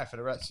be the guy for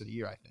the rest of the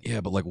year, I think. Yeah,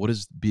 but like, what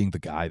is being the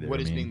guy there? What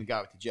I is mean, being the guy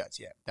with the Jets?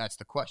 Yeah, that's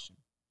the question.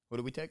 What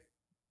do we take?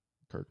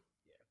 Kirk?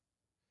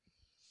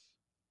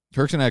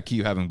 Kirk's gonna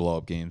keep having blow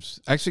up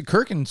games. Actually,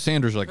 Kirk and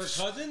Sanders are like,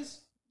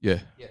 Cousins? yeah,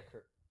 Yeah,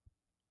 Kirk.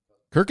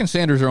 Kirk and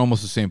Sanders are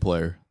almost the same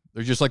player.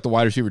 They're just like the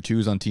wide receiver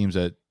twos on teams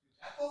that,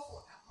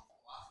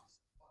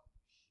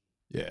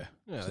 yeah.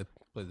 Yeah, they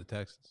played the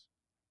Texans.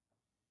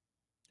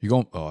 You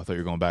going? Oh, I thought you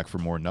were going back for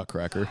more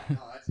Nutcracker.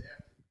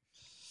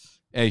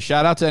 Hey,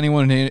 shout out to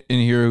anyone in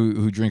here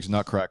who drinks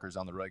Nutcrackers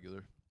on the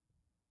regular.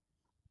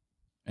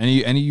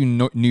 Any of you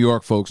New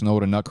York folks know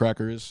what a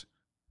Nutcracker is?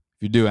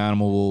 If you do,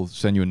 Animal will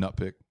send you a nut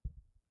pick.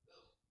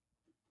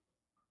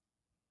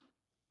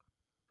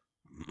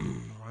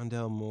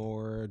 Rondell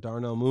Moore,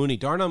 Darnell Mooney.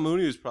 Darnell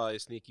Mooney was probably a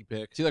sneaky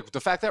pick. See, like the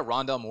fact that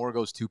Rondell Moore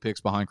goes 2 picks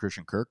behind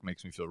Christian Kirk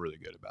makes me feel really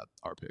good about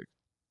our pick.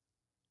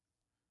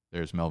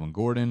 There's Melvin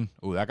Gordon.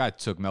 Oh, that guy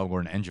took Melvin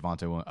Gordon and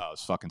Javante. Oh,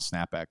 it's fucking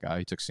snapback guy.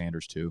 He took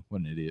Sanders too.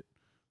 What an idiot.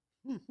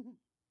 I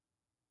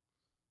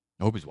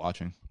hope he's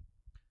watching.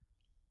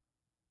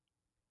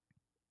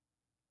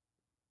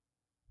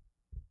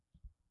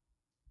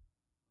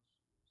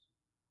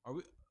 Are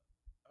we?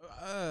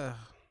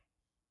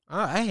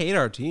 I hate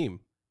our team.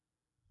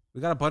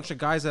 We got a bunch of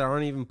guys that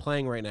aren't even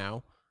playing right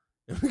now,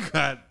 and we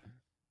got a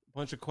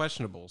bunch of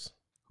questionables.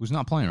 Who's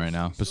not playing right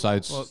now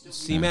besides? Well,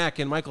 C-Mac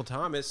and Michael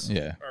Thomas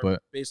Yeah, are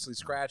but basically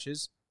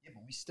scratches. Yeah,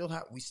 but we still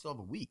have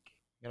a week.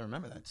 You got to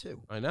remember that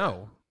too. I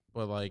know,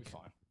 but like,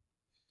 fine.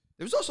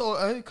 There was also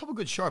a couple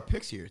good sharp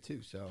picks here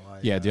too. So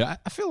Yeah, dude.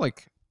 I feel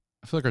like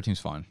our team's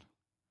fine.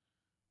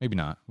 Maybe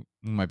not.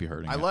 We might be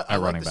hurting. I at like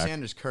running the back.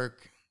 Sanders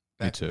Kirk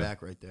back to too.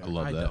 back right there. I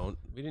love I that. don't.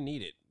 We didn't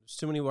need it. There's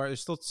too many wires.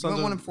 There's still You went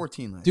tons 1 of, in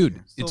 14 last Dude,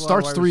 year. Still it a lot of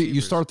starts wide 3. You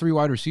receivers. start 3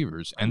 wide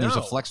receivers, I and there's a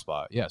know. flex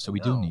spot. Yeah, so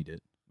we I do know. need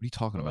it. What are you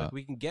talking Like, about?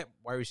 we can get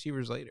wide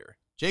receivers later.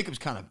 Jacobs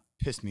kind of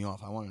pissed me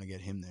off. I wanted to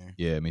get him there.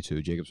 Yeah, me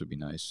too. Jacobs would be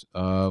nice.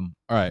 All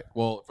right.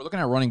 Well, if we're looking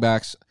at running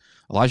backs,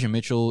 Elijah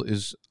Mitchell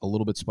is a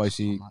little bit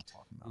spicy. I'm not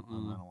talking about. I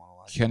don't want to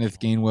lie. Kenneth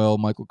Gainwell,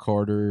 Michael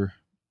Carter.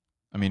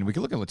 I mean, we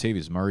could look at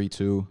Latavius Murray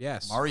too.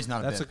 Yes, Murray's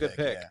not. That's bad a good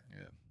pick.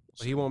 Yeah.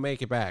 but he won't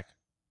make it back.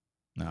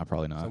 Nah,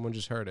 probably not. Someone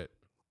just heard it.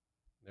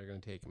 They're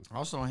gonna take him. I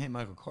also don't hate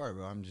Michael Carter,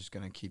 but I'm just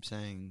gonna keep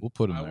saying. We'll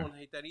put him I there. won't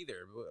hate that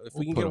either. If We'll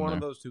we can put get him one of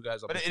there. those two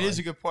guys, I'll But be it is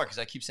a fine. good point because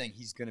I keep saying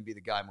he's going to be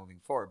the guy moving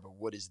forward. But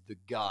what is the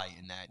guy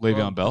in that? Le'Veon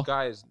Well, Bell. The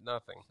guy is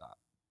nothing.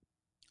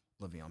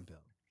 Le'Veon Bell.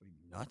 What are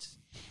you nuts?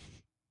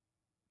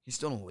 He's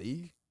still in the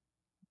league.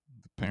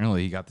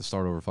 Apparently, he got the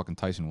start over fucking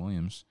Tyson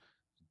Williams.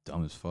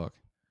 Dumb as fuck.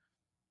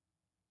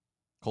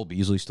 Cole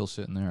Beasley still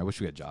sitting there. I wish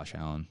we had Josh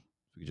Allen.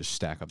 We could just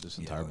stack up this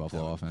entire Yeah,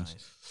 Buffalo that would be offense.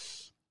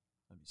 nice.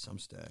 That'd be some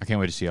stat. I can't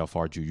wait to see how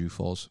far Juju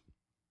falls.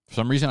 For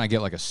some reason, I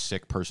get like a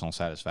sick personal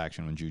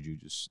satisfaction when Juju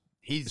just.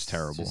 He's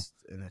terrible. Just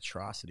an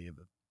atrocity of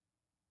an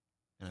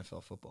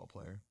NFL football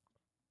player.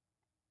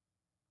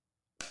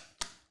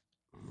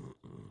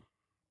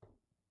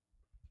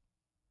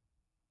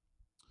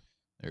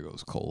 There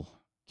goes Cole.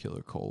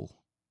 Killer Cole.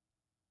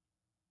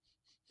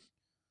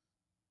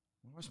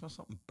 I smell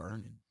something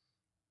burning.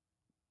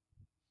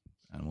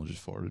 Animal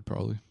just farted,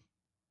 probably.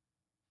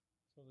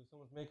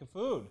 Someone's making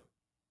food.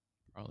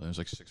 Probably. There's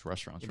like 6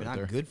 restaurants Yeah, but right not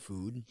there. good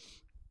food.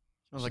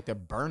 Smells like they're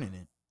burning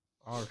it.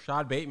 Oh,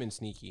 Rashad Bateman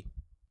sneaky.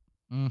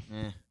 Mm.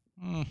 Eh.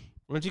 Mm.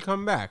 When's he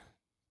coming back?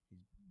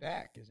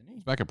 Back, isn't he?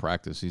 He's back at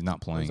practice. He's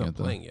not playing He's not yet,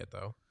 though. playing yet,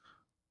 though.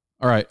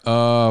 All right.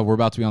 We're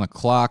about to be on the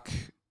clock.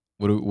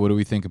 What do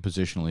we think of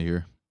positionally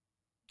here?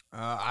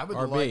 I would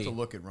RB. like to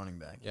look at running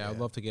back. Yeah, I'd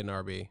love to get an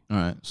RB. All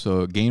right.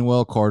 So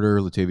Gainwell, Carter,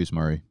 Latavius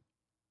Murray.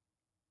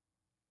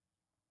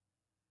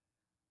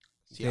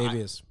 See,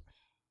 Latavius.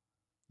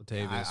 Yeah,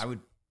 Latavius. I would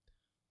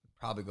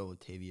probably go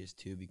Latavius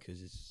too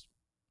because it's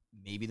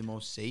maybe the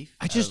most safe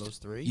I out just- of those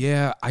 3.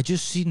 Yeah, I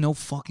just see no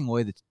fucking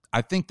way that.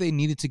 I think they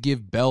needed to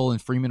give Bell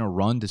and Freeman a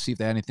run to see if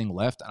they had anything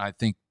left, and I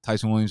think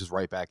Tyson Williams is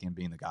right back in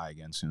being the guy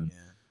again soon. Yeah.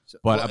 So,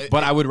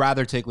 But I would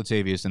rather take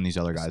Latavius than these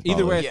other guys.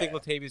 Either way, I Yeah. think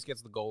Latavius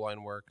gets the goal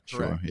line work. sure,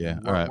 correct. yeah.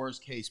 All right,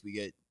 Worst case, we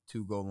get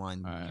 2 goal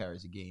line All right.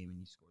 carries a game and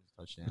he scores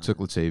a touchdown. we took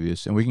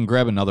Latavius, and we can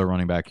grab another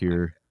running back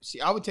here. See,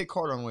 I would take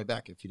Carter on the way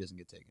back if he doesn't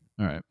get taken.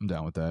 All right, I'm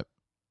down with that.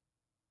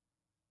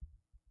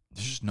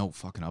 There's just no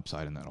fucking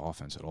upside in that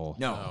offense at all.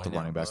 No, No, the no,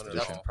 running back no, no,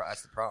 position. no.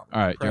 That's the problem. All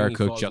right, Praying Derek he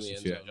Cook, falls in the Justin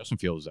end Fields. zone. Justin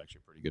Fields is actually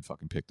a pretty good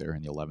fucking pick there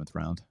in the 11th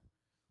round.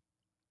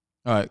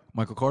 All right,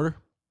 Michael Carter.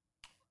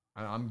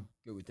 I'm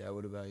good with that.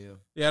 What about you?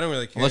 Yeah, I don't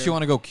really care. Unless you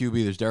want to go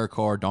QB, there's Derek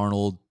Carr,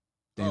 Darnold,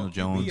 Daniel QB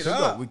Jones. it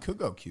up. We could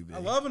go QB. I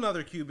love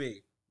another QB.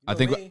 You I know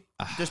think- me.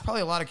 There's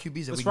probably a lot of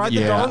QBs that Let's we can ride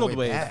get the all Darnold way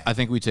wave. back. I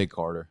think we take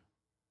Carter.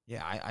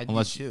 Yeah, I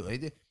Unless- do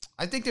too.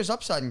 I think there's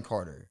upside in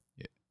Carter.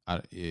 I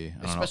don't know.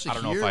 Especially I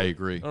don't know if here. I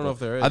agree. I don't know if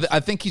there is. I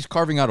think he's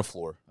carving out a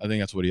floor. I think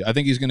that's what I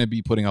think he's going to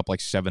be putting up like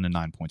 7 and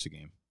 9 points a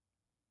game,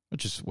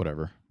 which is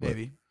whatever. But-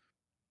 Maybe.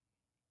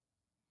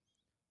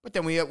 But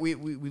then we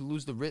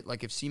lose the writ.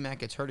 Like if C-Mac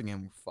gets hurt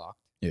again, we're fucked.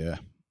 Yeah,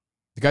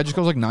 the guy just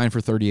goes like 9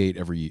 for 38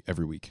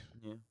 every week.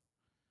 Yeah.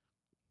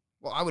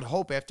 Well, I would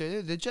hope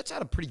after the Jets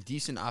had a pretty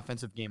decent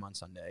offensive game on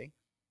Sunday,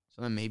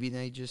 so then maybe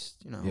they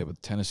just Yeah,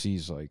 but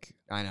Tennessee's like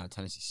I know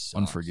Tennessee sucks.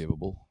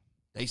 unforgivable.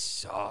 They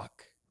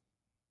suck.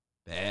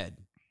 Bad.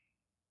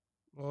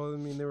 Well, I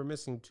mean, they were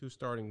missing 2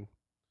 starting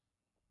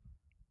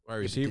wide Yeah,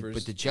 receivers.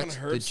 but the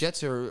Kinda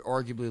Jets, are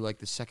arguably like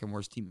the second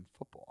worst team in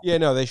football. Yeah,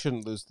 no, they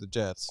shouldn't lose to the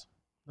Jets.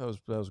 That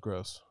was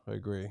gross. I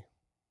agree.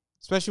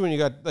 Especially when you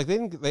got like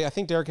I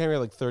think Derrick Henry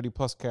had like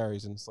 30+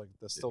 carries, and it's like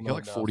that's still He not got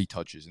like enough. 40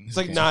 touches. In this It's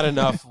like game. not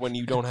enough when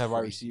you don't have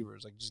wide Crazy.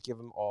 receivers. Like just give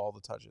them all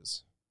the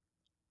touches.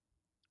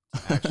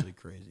 Actually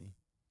crazy.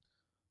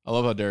 I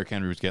love how Derrick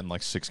Henry was getting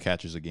like 6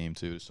 catches a game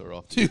too to start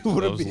off. Dude,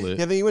 that was lit.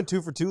 yeah, I think he went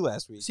 2 for 2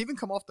 last week Does he even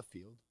come off the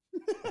field?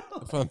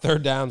 on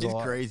 3rd downs. He's a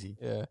lot. crazy.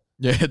 Yeah.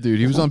 Yeah, dude,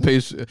 he was on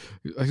pace. He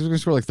was going to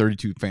score like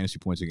 32 fantasy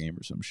points a game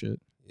or some shit.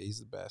 Yeah, he's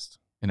the best.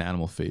 An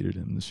animal faded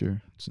him this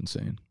year. It's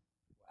insane.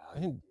 I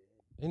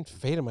didn't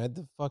fade him. I had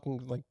the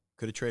fucking like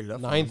Could have traded up.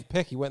 for 9th him.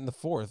 pick. He went in the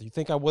 4th. You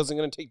think I wasn't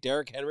going to take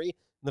Derrick Henry in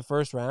the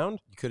 1st round?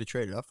 You could have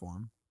traded up for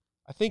him.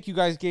 I think you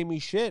guys gave me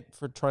shit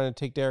for trying to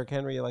take Derrick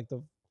Henry at like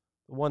the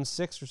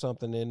 1-6 or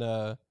something in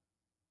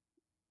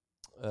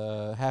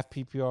half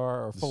PPR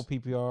or full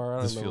PPR. I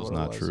don't This remember feels what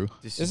it not was. true.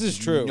 This is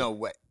true. No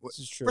way. This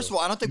is true. First of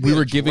all, I don't think We had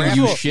were a giving draft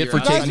you this shit year. for I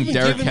You don't guys taking have think- been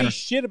Derrick giving Henry. me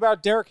shit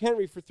about Derrick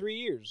Henry for 3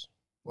 years.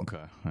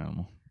 Okay,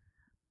 animal.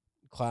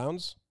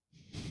 Clowns.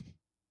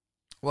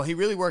 Well, he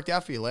really worked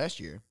out for you last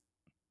year.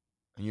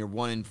 And your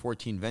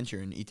 1-14 venture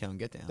in E-Town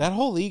Get Down. That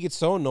whole league, it's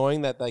so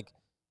annoying that like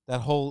that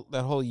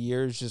whole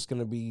year is just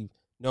gonna be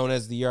known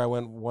as the year I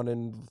went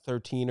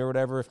 1-13 or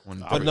whatever.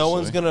 But no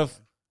one's Obviously. gonna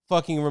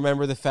fucking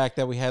remember the fact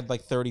that we had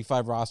like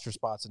 35 roster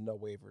spots and no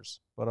waivers.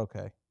 But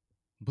okay,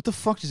 What the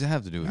fuck does that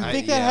have to do with you it?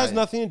 think that yeah, has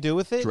nothing to do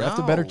with it? Draft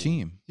a better No.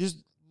 team.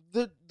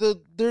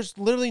 There's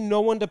literally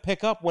no one to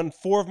pick up when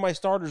 4 of my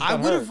starters got I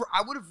hurt.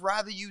 would have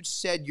rather you'd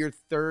said your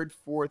 3rd,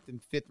 4th, and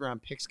 5th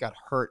round picks got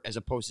hurt as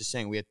opposed to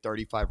saying we had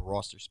 35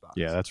 roster spots.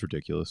 Yeah, that's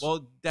ridiculous.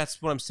 Well,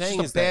 that's what I'm it's saying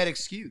just is a bad that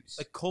excuse.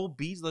 like Cole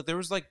Beasley, there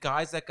was like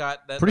guys that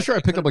got that. Pretty sure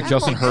I picked up, like, I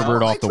Justin don't know.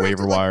 Herbert I off the drafted,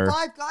 waiver like, wire.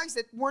 5 guys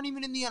that weren't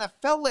even in the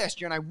NFL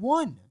last year, and I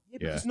won. Yeah,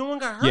 Yeah. because no one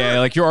got hurt. yeah,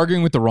 like you're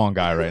arguing with the wrong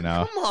guy right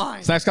now. Come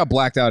on. Snacks got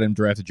blacked out and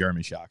drafted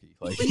Jeremy Shockey.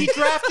 Like But he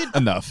drafted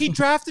enough. He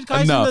drafted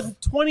guys Enough. in the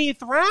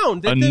 20th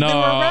round. They were irrelevant.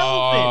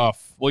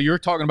 Enough. Well, you're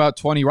talking about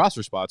 20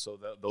 roster spots, so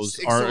those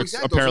are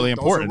apparently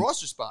important. Those are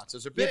roster spots.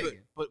 Those are Yeah,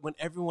 big. but when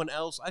everyone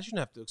else, I shouldn't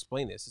have to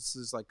explain this. This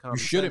is like You common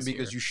shouldn't sense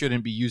because here. you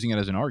shouldn't be using it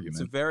as an It's a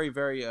argument. very,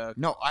 very.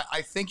 No,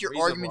 I think your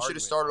Reasonable argument should argument.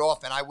 have started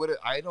off, and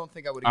I don't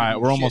think I would have. All right,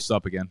 we're almost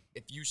up again.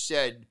 If you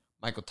said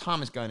Michael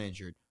Thomas got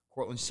injured,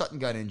 Cortland Sutton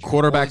got injured, all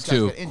Quarterback these guys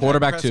 2. got injured.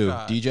 Quarterback 2.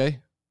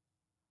 Prescott.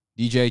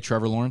 DJ,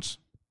 Trevor Lawrence,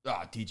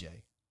 Ah, DJ,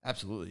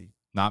 absolutely.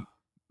 not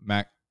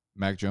Mac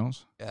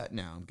Jones,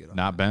 No, I'm good. On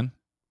not that. Ben.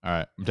 All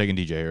right, I'm taking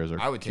DJ here as our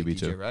I would take QB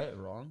DJ. 2. Right?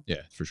 Wrong.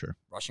 Yeah, for sure.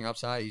 Rushing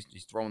upside,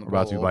 he's throwing the We're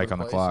ball. about to be all over bike on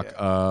the place, clock.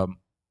 yeah.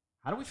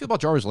 How do we feel about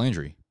Jarvis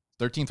Landry?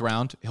 13th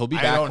round. He'll be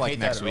I back don't like hate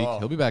that next at week. all.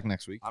 He'll be back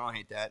next week. I don't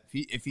hate that.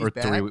 If he's Or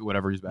back, 3 weeks,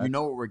 whatever he's back. you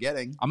know what we're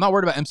getting. I'm not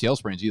worried about MCL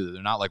sprains either.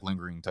 They're not like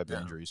lingering type of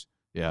Yeah. injuries.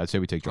 Yeah, I'd say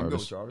we take I'm good Jarvis.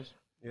 with Jarvis.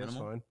 Yeah, that's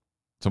Animal. fine.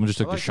 Someone just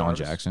I took like Deshaun Jarvis.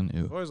 Jackson.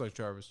 Ew. I've always liked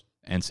Jarvis.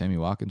 And Sammy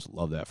Watkins.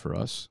 Love that for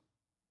us.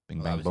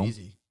 Bing, Oh, bang, that was boom.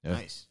 easy. Yeah.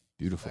 Nice.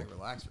 Beautiful. Like,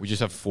 relax. We just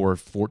have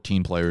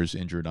 14 players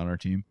injured on our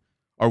team.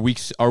 Our week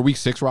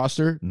 6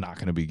 roster, not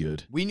going to be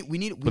good. We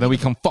need. But then we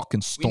come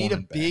fucking We need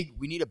storming back.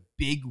 We need a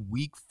big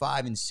week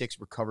 5 and 6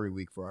 recovery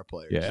week for our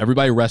players. Yeah,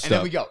 everybody rest and then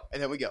up. we go.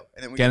 And then we go.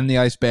 And then we Get go. in the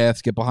ice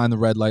baths. Get behind the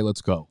red light.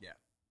 Let's go.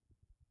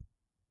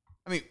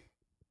 I mean,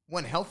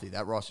 when healthy,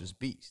 that roster's a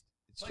beast.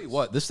 It's Tell you just-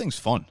 what, this thing's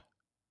fun.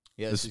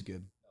 Yeah, this- this is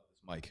good.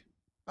 Mike.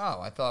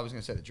 Oh, I thought I was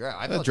going to say the draft.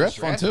 I The thought draft's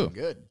the fun, draft's too. been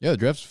good. Yeah, the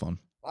draft's fun.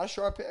 A lot of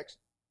sharp picks.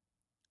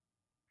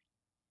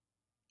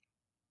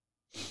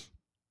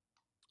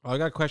 Oh, I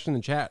got a question in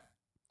the chat.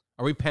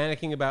 Are we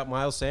panicking about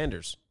Miles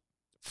Sanders?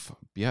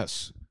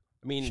 Yes.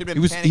 I mean, Should've He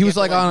been was panicking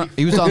like for on week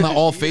he was on the 4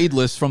 all this fade year.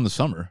 list from the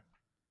summer.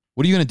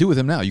 What are you going to do with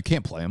him now? You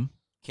can't play him.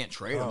 Can't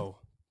trade him. oh,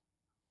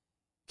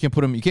 Can't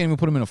put him. You can't even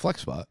put him in a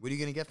flex spot. What are you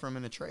going to get from him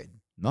in a trade?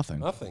 Nothing.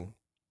 nothing.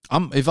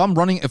 If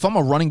I'm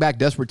a running back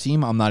desperate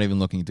team, I'm not even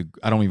looking to.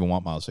 I don't even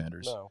want Miles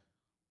Sanders. No.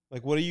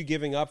 Like, what are you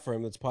giving up for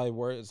him? That's probably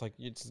worth. It's like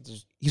it's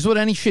just. He's with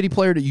any shitty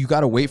player that you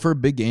got to wait for a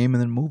big game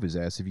and then move his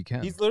ass if you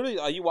can. He's literally.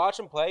 You watch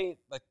him play.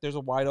 Like, there's a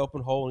wide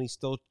open hole, and he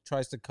still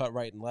tries to cut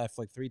right and left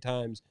like 3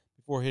 times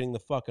before hitting the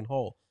fucking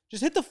hole.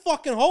 Just hit the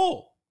fucking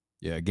hole.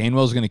 Yeah,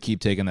 Gainwell's going to keep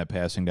taking that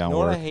passing down You know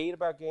what work. I hate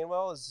about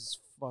Gainwell is his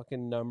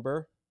fucking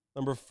number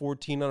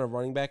 14 on a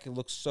running back. It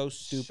looks so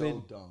stupid.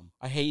 So dumb.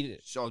 I hate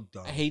it. So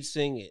dumb. I hate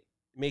seeing it.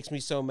 It makes me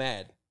so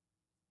mad.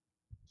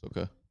 It's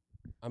okay.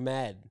 I'm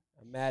mad.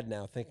 I'm mad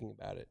now thinking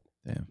about it.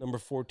 Damn. Number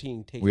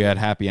 14. We had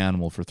Happy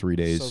Animal for 3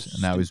 days, So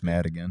and now he's stupid.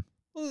 mad again.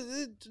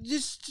 Well,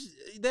 just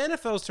the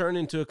NFL's turned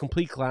into a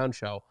complete clown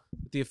show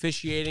with the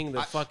officiating,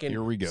 the fucking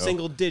Here we go.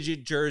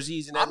 single-digit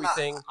jerseys and I'm not-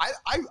 everything.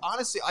 I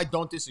honestly, I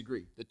don't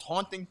disagree. The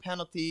taunting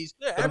penalties,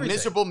 Yeah, the everything.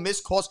 miserable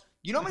missed calls.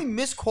 You know how many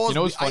missed calls? You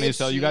know what's I funny have as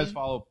hell? You guys seen?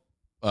 follow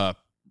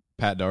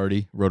Pat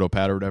Doherty, Roto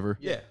Pat or whatever?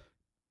 Yeah.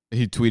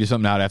 He tweeted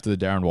something out after the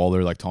Darren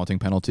Waller like taunting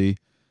penalty.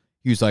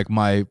 He's like,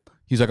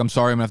 I'm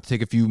sorry, I'm gonna have to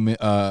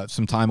take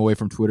some time away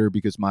from Twitter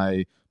because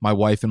my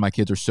wife and my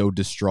kids are so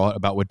distraught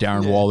about what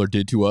Darren Yeah. Waller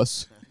did to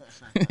us.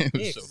 It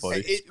was so It's- funny.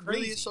 It really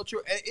crazy. is so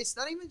true. And it's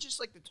not even just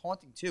like the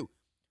taunting too.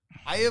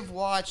 I have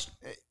watched,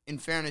 in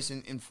fairness,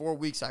 in 4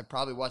 weeks, I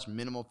probably watched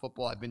minimal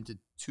football. I've been to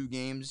 2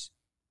 games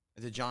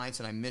at the Giants,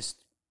 and I missed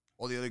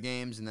all the other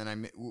games, and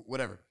then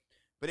whatever.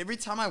 But every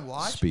time I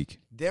watch,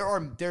 Speak. there are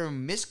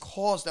missed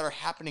calls that are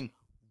happening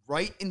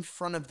right in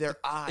front of their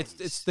eyes.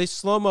 It's they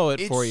slow-mo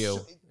it for It's you.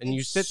 so- And you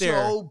it's sit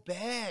there. so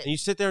bad. And you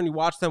sit there and you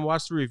watch them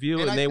watch the review,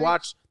 And and I they think-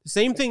 watch the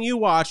same thing you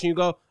watch, and you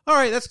go, "All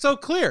right, that's so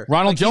clear."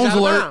 Ronald Like, he's Jones out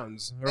of alert.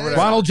 bounds, or And whatever. it's-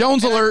 Ronald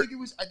Jones and alert.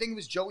 I think it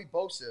was Joey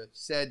Bosa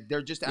said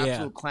they're just Yeah.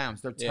 absolute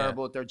clowns. They're Yeah.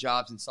 terrible at their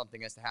jobs, and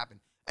something has to happen.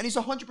 And he's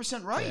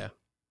 100% right. Yeah.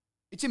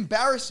 It's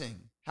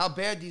embarrassing how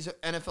bad these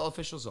NFL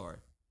officials are.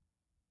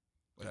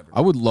 Whatever.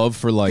 I would love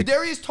for like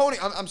Kadarius Toney.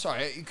 I'm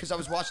sorry because I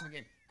was watching the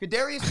game.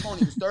 Kadarius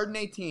Toney was 3rd and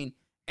 18,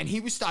 and he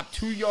was stopped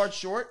 2 yards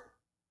short.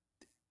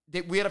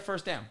 We had a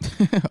first down.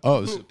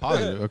 oh, it's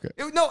positive. Okay.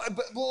 And Yeah.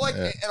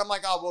 I'm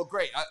like, oh well,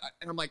 great.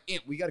 And I'm like,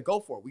 Ant, we got to go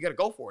for it. We got to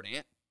go for it, Ant.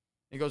 And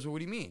he goes, well, what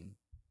do you mean?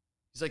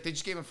 He's like, they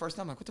just gave him first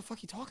down. I'm like, what the fuck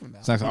are you talking about?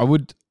 It's nice. I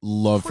would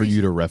love for Crazy.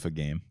 you to ref a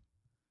game.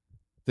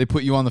 They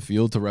put you on the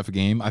field to ref a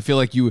game. I feel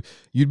like you'd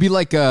be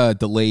like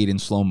delayed in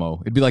slow mo.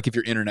 It'd be like if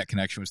your internet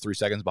connection was 3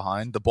 seconds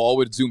behind. The ball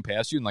would zoom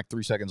past you, and like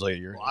 3 seconds later,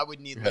 you're Well, I would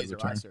need your head laser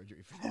eye returned.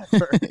 surgery for that.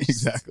 First.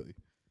 exactly.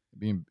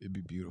 It'd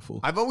be beautiful.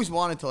 I've always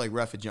wanted to like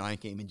ref a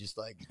Giant game and just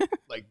like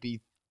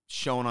be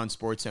shown on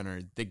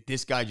SportsCenter.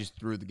 This guy just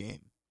threw the game.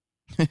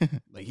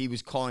 Like he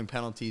was calling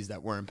penalties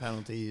that weren't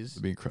penalties.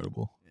 It'd be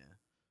incredible. Yeah.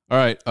 All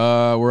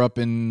right, we're up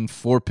in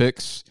 4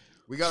 picks.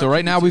 We got So our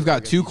right now QB2, we've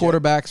got we 2 DJ.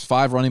 quarterbacks,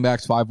 5 running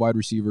backs, 5 wide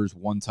receivers,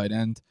 1 tight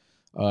end.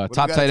 do we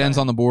Top got tight at ends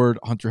tight on the board: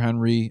 Hunter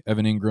Henry,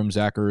 Evan Ingram,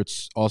 Zach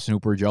Ertz, Austin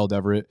Hooper, Gerald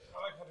Everett.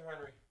 I like Hunter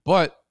Henry.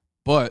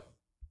 But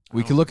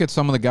we could look at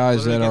some of the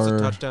guys that Literally gets are.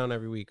 a touchdown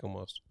every week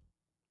almost.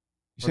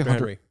 You say Hunter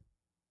Henry.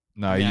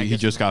 No, I mean, I he guess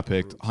just we got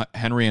might picked.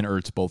 Henry and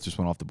Ertz both just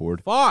went off the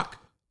board. Fuck.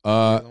 The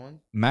other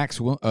one?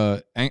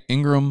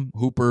 Ingram,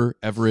 Hooper,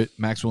 Everett,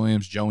 Max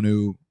Williams,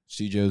 Jonu,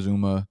 CJ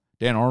Azuma,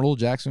 Dan Arnold,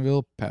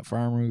 Jacksonville, Pat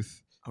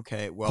Freiermuth,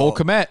 Okay, well, Cole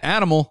Kmet,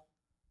 Animal.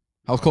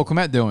 How's Cole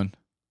Kmet doing?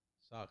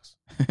 Sucks.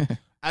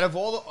 out of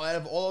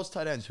all those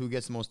tight ends, who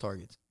gets the most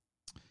targets?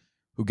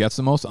 Who gets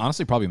the most?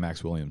 Honestly, probably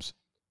Max Williams.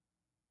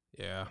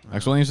 Yeah.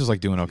 Max Williams is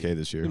like doing okay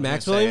this year.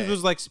 Max gonna say- Williams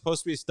was like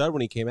supposed to be a stud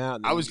when he came out.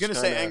 and I then was he gonna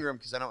just say kinda- Ingram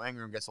because I know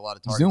Ingram gets a lot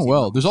of He's targets. doing even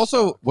well. though There's he's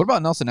also sucked. what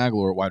about Nelson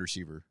Aguilar at wide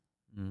receiver?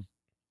 Mm.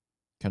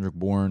 Kendrick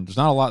Bourne. There's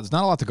not a lot. There's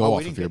not a lot to go Oh, off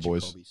we of didn't here, get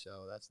boys. Jacoby,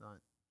 so that's not.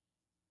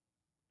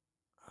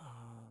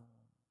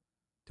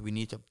 Do we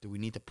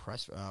need to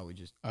press? Oh, we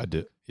just. I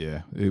did.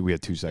 Yeah, we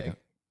had 2 seconds.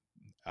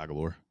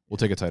 Aguilar. We'll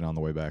take a tight end on the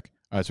way back.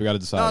 All right, so we got to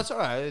decide. No, it's all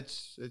right.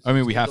 It's I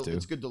mean, it's we good have to.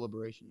 It's good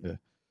deliberation. Yeah.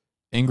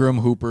 Ingram,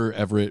 Hooper,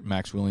 Everett,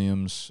 Max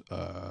Williams.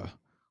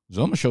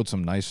 Zoma showed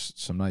some nice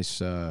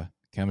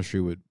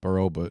chemistry with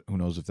Burrow, but who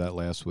knows if that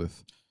lasts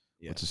with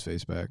Yeah. what's his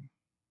face back.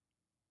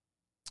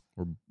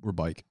 We're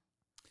bike.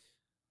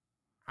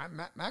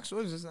 Max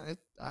Williams is not.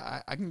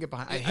 I can get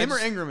behind I him or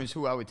just- Ingram is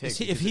who I would take.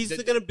 If he's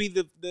going to be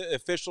the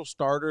official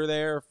starter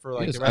there for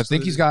like He is. the I rest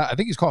think of he's got. I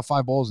think he's caught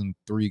 5 balls in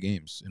 3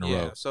 games in a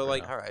Yeah, row. so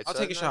like all right, I'll so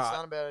take a that's shot.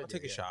 Not a bad I'll idea,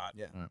 take a shot.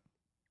 Yeah. All right.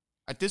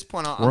 At this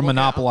point, We're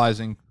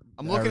monopolizing.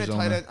 I'm looking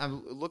Arizona. at tight end.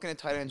 I'm looking at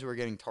tight ends who are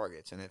getting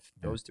targets, and if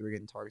those two are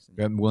getting targets, We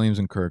got Williams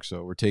and Kirk,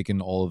 so we're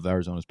taking all of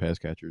Arizona's pass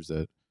catchers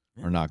that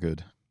are not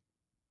good.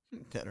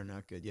 that are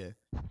not good. Yeah,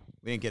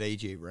 we didn't get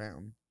AJ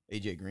Brown,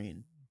 AJ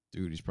Green.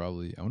 Dude, he's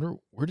probably. I wonder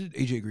where did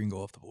AJ Green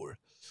go off the board?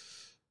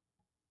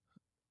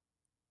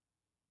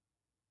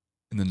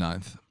 In the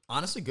 9th,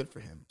 Honestly, good for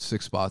him.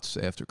 6 spots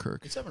after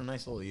Kirk. He's having a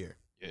nice little year.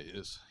 Yeah, he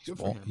is. Good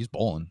for him. He's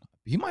balling.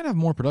 He might have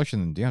more production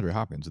than DeAndre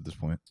Hopkins at this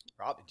point.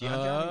 Probably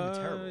DeAndre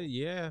terrible.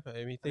 Yeah,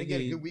 I mean, think he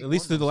had a good week at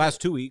least one, through the that's last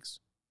it. 2 weeks.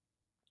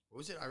 What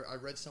was it? I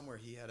read somewhere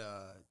he had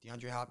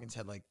DeAndre Hopkins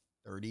had like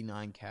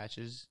 39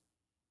 catches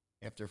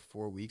after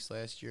 4 weeks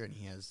last year, and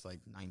he has like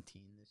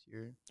 19 this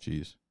year.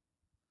 Jeez.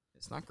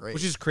 It's not great.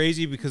 Which is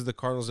crazy because the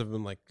Cardinals have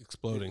been like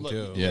exploding Look,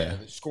 too. Yeah.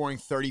 they're scoring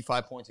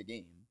 35 points a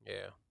game.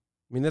 Yeah.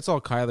 I mean, that's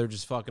all Kyler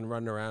just fucking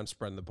running around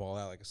spreading the ball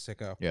out like a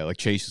sicko. Yeah, like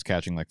Chase is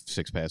catching like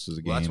 6 passes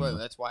a game. Well,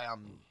 that's why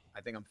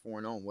I think I'm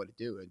 4-0 what to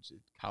do. It's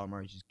just, Kyler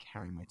Murray's just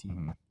carrying my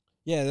team. Mhm.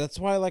 Yeah, that's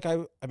why like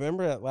I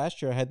remember that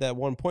last year I had that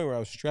one point where I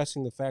was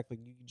stressing the fact like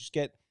you can just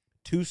get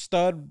 2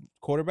 stud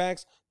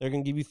quarterbacks, they're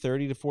going to give you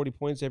 30 to 40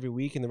 points every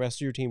week and the rest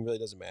of your team really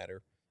doesn't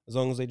matter. As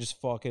long as they just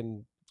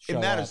fucking show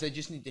It matters. up. They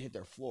just need to hit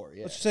their floor.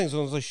 Yeah. That's just saying, as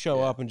long as they show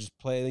Yeah. up and just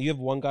play. You have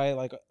one guy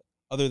like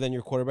other than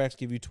your quarterbacks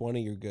give you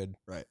 20, you're good.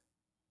 Right.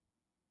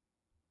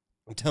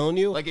 I'm telling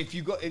you, Like if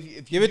you go, if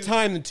you give it do-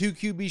 time. The 2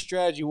 QB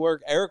strategy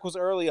worked. Eric was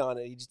early on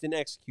it. He just didn't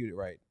execute it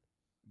right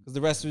because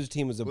the rest of his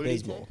team was Who did he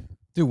abysmal. take?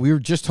 Dude, we were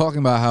just talking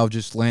about how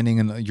just landing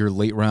in your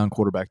late round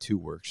quarterback 2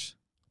 works.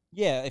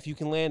 Yeah, if you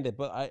can land it,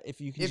 but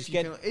if you can just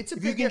get it's a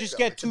if you big can if, just though.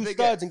 get It's a 2 big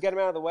studs if. and get them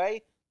out of the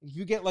way, if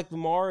you get like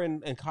Lamar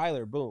and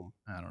Kyler, boom,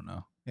 I don't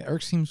know. Yeah,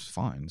 Eric seems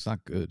fine. It's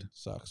not good.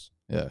 sucks.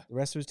 Yeah, The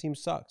rest of his team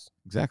sucks.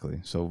 exactly.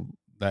 So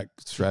that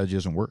strategy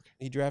doesn't work.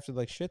 He drafted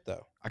like shit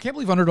though. I can't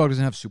believe Underdog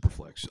doesn't have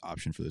Superflex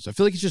option for this. I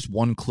feel like it's just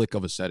one click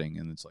of a setting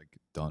and it's like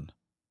done.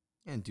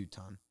 In due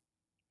time.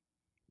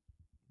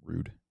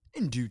 Rude.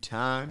 In due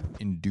time.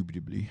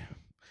 Indubitably.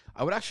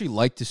 I would actually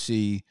like to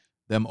see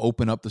them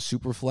open up the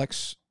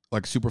Superflex,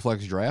 like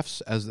Superflex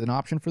drafts as an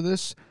option for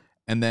this,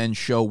 and then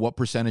show what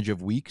percentage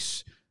of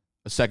weeks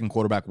a second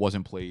quarterback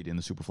wasn't played in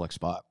the Superflex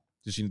spot.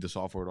 Just you need the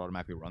software to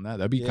automatically run that.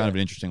 That'd be kind of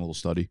an interesting little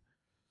study.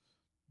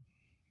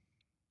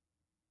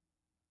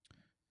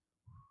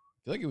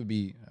 I feel like it would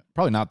be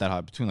probably not that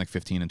high, between like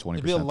 15 and 20%.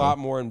 It'd be a lot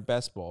more in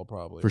best ball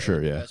probably. For right?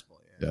 sure, yeah.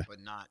 Basketball, Yeah. But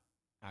not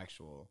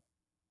actual.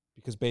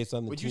 Because based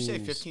on the Would you say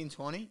teams- 15,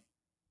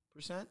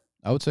 20%?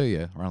 I would say,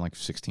 yeah, around like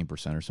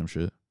 16% or some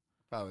shit.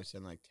 Probably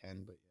saying like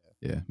 10, but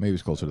yeah. Yeah, maybe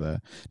it's closer to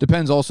that.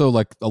 Depends also,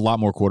 like, a lot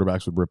more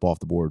quarterbacks would rip off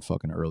the board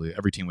fucking early.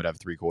 Every team would have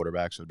 3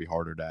 quarterbacks, so it'd be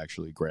harder to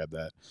actually grab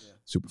that Yeah.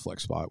 super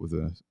flex spot with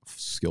a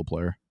skill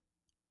player.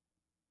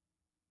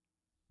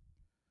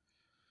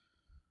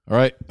 All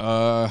right,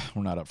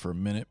 we're not up for a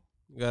minute.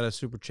 We got a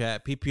super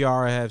chat.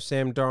 PPR, I have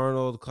Sam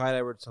Darnold, Clyde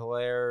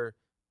Edwards-Helaire,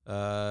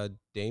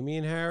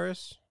 Damian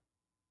Harris.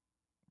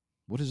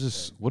 What is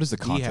this? What is the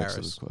D. context of Harris.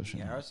 this question?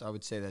 Harris, I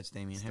would say that's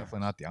Damian It's Harris.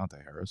 definitely not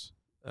Deontay Harris.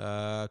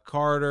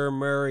 Carter,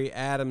 Murray,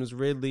 Adams,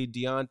 Ridley,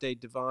 Deontay,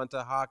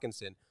 Devonta,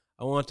 Hawkinson.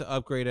 I want to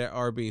upgrade at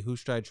RB. Who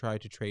should I try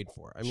to trade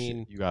for? I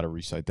mean, Shit, you got to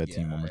recite that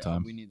team one more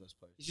time. We need those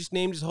players. he just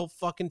named his whole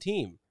fucking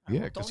team.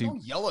 Yeah, because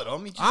Don't yell at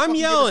him. He just I'm fucking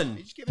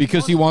yelling.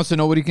 because he wants to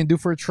know what he can do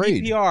for a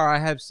trade. PPR, I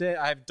have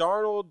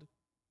Darnold,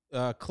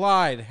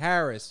 Clyde,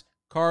 Harris,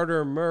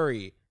 Carter,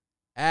 Murray,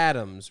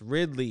 Adams,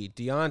 Ridley,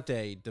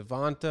 Deontay,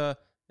 Devonta,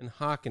 and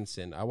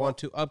Hawkinson. I want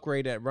to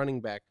upgrade at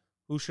running back.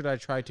 Who should I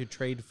try to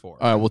trade for?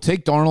 All right, we'll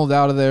take Darnold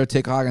out of there,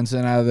 take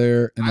Hawkinson out of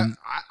there, and then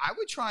I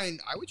would try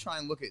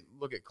and look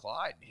at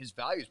Clyde. His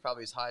value is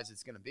probably as high as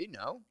it's going to be.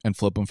 No, and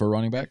flip him for a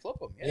running back. flip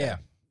him. Yeah.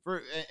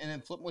 And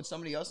then flip him with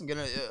somebody else and get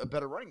a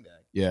better running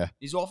back. Yeah,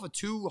 He's off of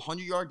 2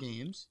 100-yard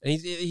games. And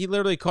he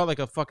literally caught like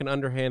a fucking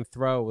underhand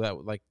throw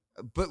that like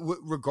But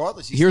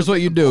regardless, he's Here's still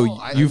what you getting the do.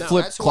 ball. You No,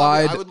 flip that's who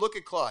Clyde. I would look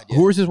at Clyde. Yeah.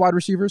 Who is his wide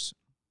receivers?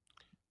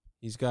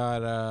 he's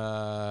got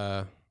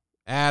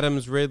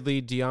Adams,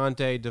 Ridley,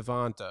 Deontay,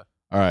 Devonta,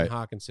 All and right.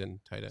 Hawkinson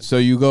tight end. So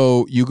you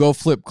go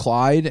flip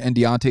Clyde and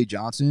Deontay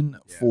Johnson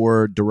Yeah.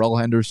 for Darrell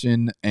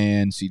Henderson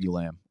and CeeDee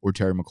Lamb or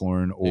Terry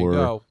McLaurin There you or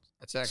go.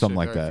 That's actually something a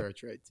like very that. fair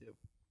trade too.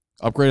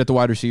 upgrade at the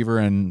wide receiver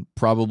and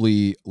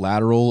probably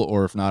lateral,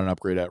 or if not, an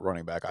upgrade at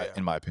running back. Yeah.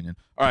 In my opinion.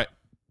 All right.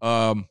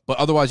 But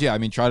otherwise, yeah. I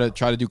mean, try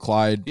to do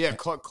Clyde. Yeah,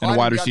 Clyde and a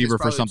wide and Deontay's receiver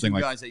for probably something two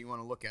like. guys that you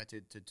want to look at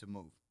to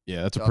move.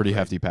 Yeah, that's a to pretty upgrade.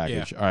 hefty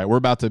package. All right, we're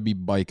about to be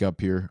bike up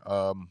here.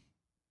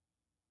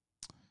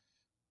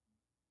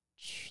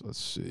 Let's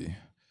see.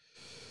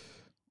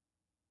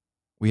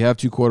 We have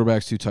 2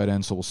 quarterbacks, 2 tight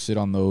ends, so we'll sit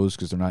on those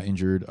because they're not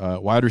injured.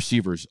 Wide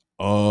receivers,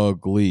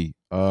 ugly.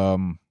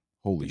 Holy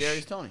Darius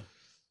shit. Tony.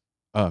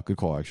 Good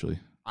call, actually.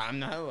 I'm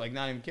not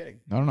even kidding.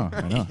 I don't know.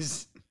 I know.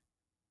 He's-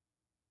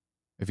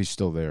 If he's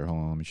still there, hold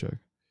on, let me check.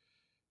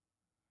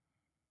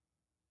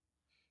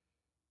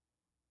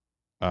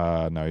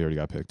 No, he already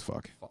got picked.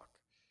 Fuck.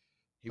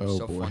 He was Oh,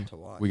 so boy. fun to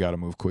watch. We got to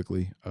move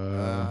quickly.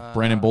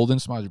 Brandon Bolden,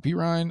 Smadra P.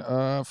 Ryan.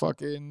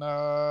 Fucking.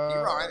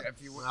 You're right.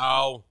 If you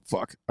No.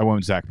 Fuck. I went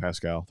with Zach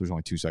Pascal. There's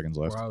only 2 seconds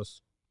left.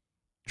 Gross.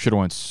 Should have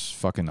went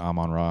fucking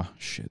Amon Ra.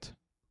 Shit.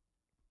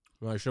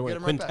 No, I should get have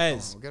him went right back.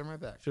 Quintez. We'll get him right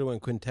back. Should have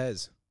went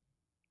Quintez.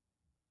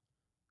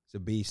 He's a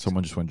beast.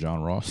 Someone just went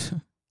John Ross.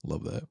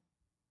 Love that.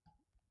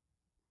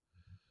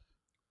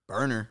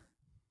 Burner.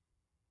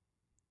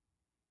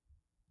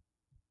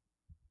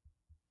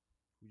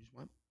 Who just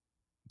went?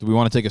 Do we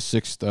want to take a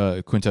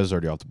 6th? Quintez is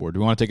already off the board. Do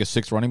we want to take a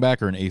 6th running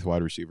back or an 8th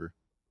wide receiver?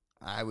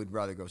 I would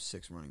rather go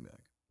 6 running back.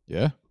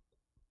 Yeah.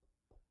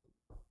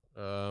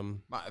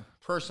 My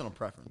personal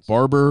preference.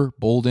 Barber,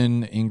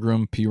 Bolden,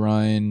 Ingram, P.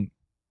 Ryan.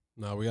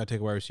 No, we got to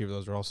take a wide receiver.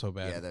 Those are all so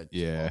bad. Yeah, that's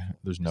Yeah. awful.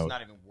 There's It's no.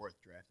 not even worth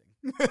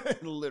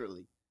drafting.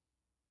 Literally.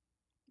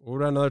 What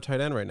about another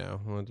tight end right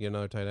now? Want to get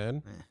another tight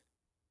end?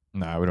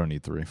 Nah, we don't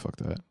need 3. Fuck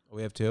that.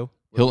 We have 2.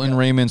 Hilton,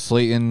 Raymond,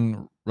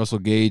 Slayton, Russell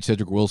Gage,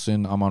 Cedric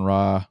Wilson, Amon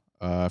Ra,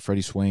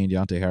 Freddie Swain,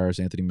 Deontay Harris,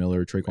 Anthony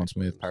Miller, Traquan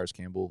Smith, Paris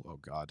Campbell. Oh,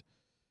 God.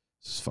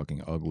 This is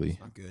fucking ugly.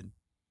 Not good.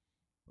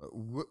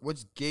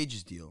 What's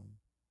Gage's deal?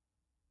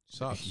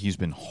 Sucks. He's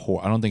been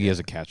I don't think he has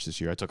a catch this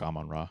year. I took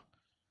Amon Ra.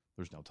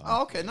 There's no time.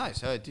 Oh, okay,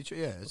 nice. Detroit,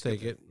 yeah, let's take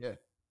get it. Yeah,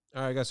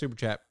 All right, I got super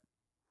chat.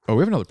 Oh,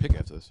 we have another pick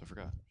after this. I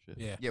forgot. Shit.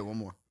 Yeah. yeah. One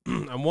more.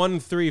 I'm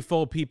 1-3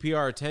 full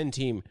PPR 10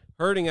 team.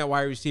 Hurting at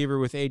wide receiver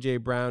with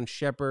AJ Brown,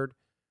 Shepard,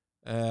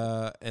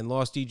 and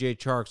lost DJ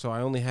Chark. So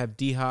I only have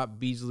D Hop,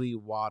 Beasley,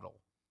 Waddle.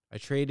 I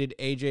traded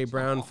AJ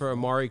Brown for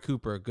Amari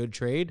Cooper. Good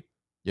trade.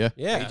 Yeah.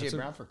 Yeah. AJ it's a-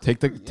 Brown for Take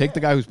the Cooper? take the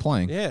Yeah. guy who's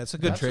playing. Yeah, it's a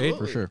good Absolutely. trade.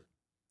 For sure.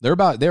 They're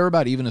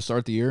about even to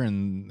start the year,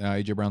 and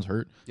AJ Brown's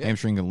hurt. Yeah.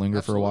 Hamstring can linger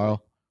Absolutely. for a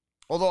while.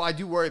 Although I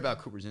do worry about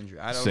Cooper's injury.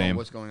 I don't Same. know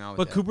what's going on with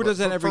But that. Cooper does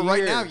that for- every for right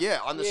year. now, yeah.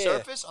 On the Yeah.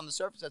 surface,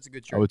 that's a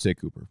good I trade. would say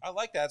Cooper. I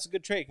like that. It's a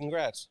good trade.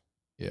 Congrats.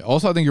 Yeah.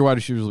 Also, I think your wide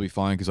receivers will be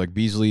fine because like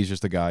Beasley is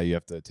just a guy you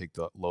have to take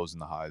the lows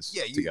and the highs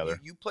Yeah, you together.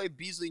 You play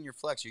Beasley in your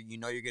flex. You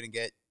know you're going to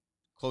get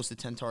close to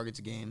 10 targets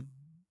a game,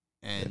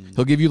 and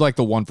He'll give you like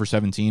the 1 for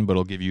 17, but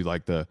he'll give you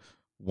like the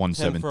 10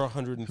 117, for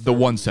 130. the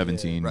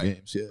 117 right,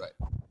 games. Yeah.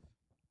 right.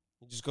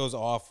 He just goes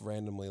off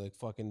randomly, like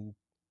fucking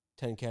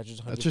 10 catches,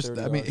 130 That's just.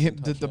 I mean, yards, him,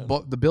 and the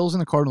touchdown. the Bills and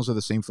the Cardinals are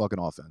the same fucking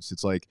offense.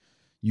 It's like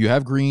you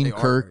have Green, they are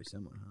Kirk, very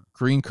similar. Huh?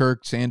 Green,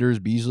 Kirk, Sanders,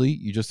 Beasley.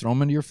 You just throw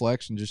them into your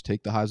flex and just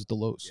take the highs with the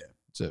lows. Yeah.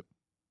 That's it.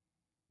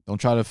 Don't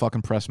try to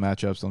fucking press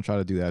matchups. Don't try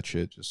to do that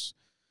shit. Just.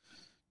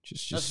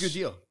 That's a good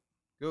deal.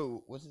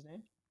 Go. What's his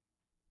name?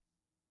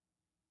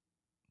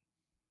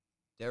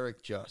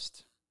 Derek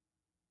Just.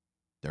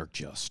 They're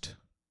just.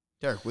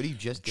 Derek, what do you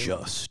just do?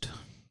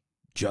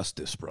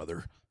 Justice,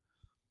 brother.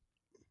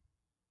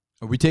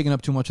 Are we taking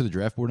up too much of the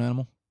draft board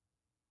animal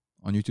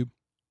on YouTube?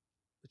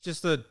 It's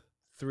just the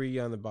 3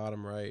 on the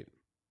bottom right.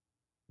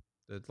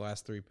 The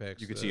last 3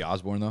 picks. You can see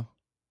Osborne though.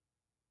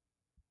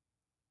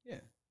 Yeah.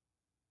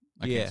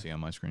 I Yeah. can't see on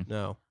my screen.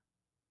 No.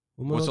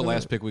 What's the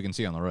last pick we can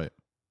see on the right?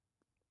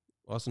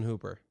 Austin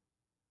Hooper.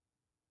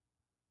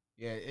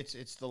 Yeah, it's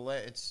it's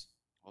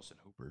Austin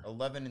Hooper.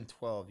 11 and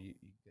 12. You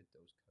get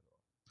those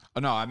cut Oh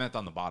no, I meant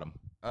on the bottom.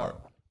 off.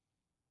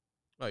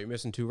 Oh, you're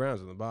missing 2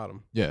 rounds on the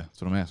bottom. Yeah,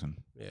 that's what I'm asking.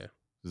 Yeah.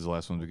 This is the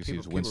last one we can see.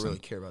 Is People Winston. really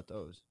care about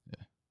those.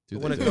 Do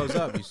But when they? it goes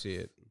up, you see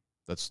it.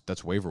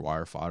 That's waiver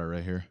wire fodder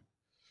right here.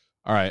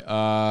 All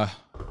right.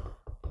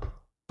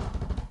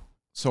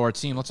 So our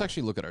team. Let's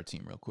actually look at our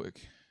team real quick.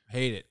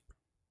 Hate it.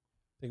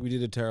 I think we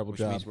did a terrible Which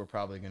job. means we're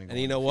probably going to go. And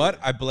you know what?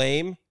 I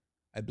blame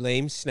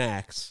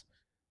Snacks.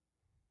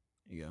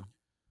 There you go.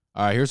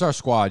 All right, here's our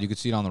squad. You can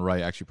see it on the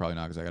right. Actually, probably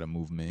not because I got to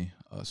move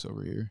us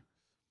over here.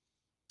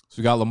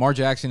 So we got Lamar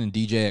Jackson and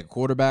DJ at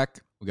quarterback.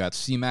 We got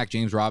C-Mac,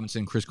 James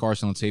Robinson, Chris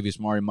Carson, Latavius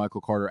Murray,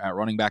 Michael Carter at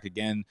running back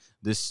again.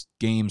 This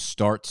game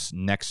starts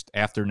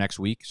after next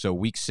week. So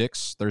week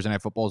 6, Thursday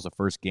Night Football is the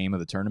first game of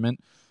the tournament.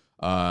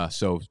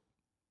 So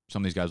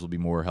some of these guys will be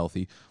more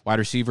healthy. Wide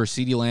receiver,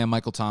 CeeDee Lamb,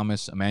 Michael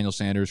Thomas, Emmanuel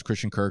Sanders,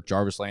 Christian Kirk,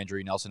 Jarvis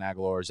Landry, Nelson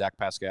Aguilar, Zach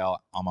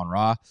Pascal, Amon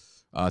Ra.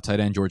 Tight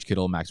end, George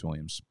Kittle, Max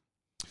Williams.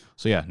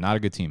 So yeah, not a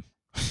good team.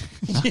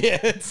 Yeah,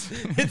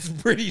 it's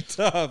pretty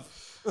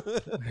tough.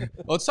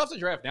 Well, it's tough to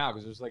draft now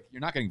because there's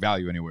you're not getting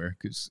value anywhere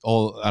because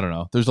I don't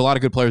know. There's a lot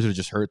of good players that are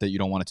just hurt that you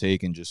don't want to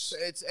take and just.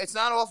 It's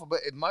not awful, but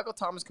if Michael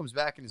Thomas comes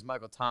back and is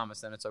Michael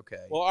Thomas, then it's okay.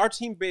 Well, our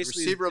team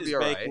basically Receiver will is be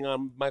all right. banking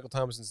on Michael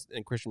Thomas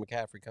and Christian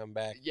McCaffrey coming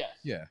back yes.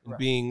 Yeah. and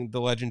being the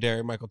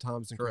legendary Michael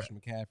Thomas and Correct.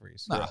 Christian McCaffrey.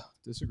 So, Nah,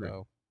 disagree.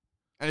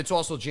 And it's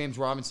also James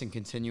Robinson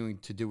continuing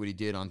to do what he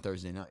did on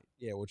Thursday night.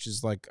 yeah, which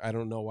is I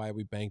don't know why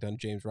we banked on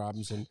James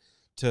Robinson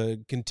to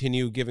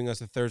continue giving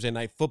us a Thursday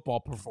night football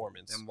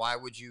performance. Then why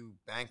would you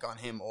bank on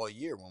him all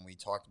year when we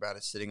talked about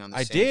it sitting on the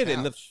I same did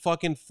in the couch?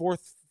 fucking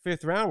 4th,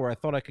 5th round where I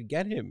thought I could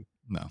get him.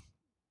 No.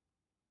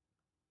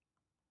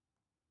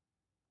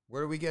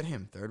 Where do we get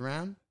him? 3rd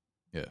round?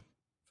 Yeah.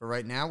 For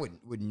right now,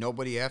 with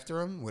nobody after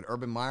him, with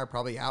Urban Meyer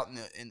probably out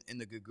in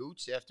the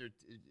Gagoots after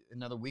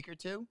another week or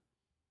two.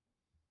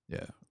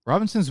 Yeah.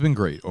 Robinson's been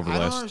great over I the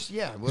don't last. understand.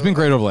 Yeah, He's been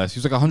great over the last. He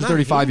was like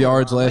 135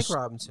 yards I last. like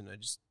Robinson. I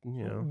just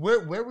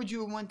Where would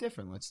you have went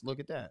different? Let's look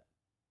at that.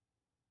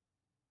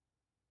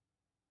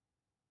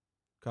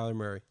 Kyler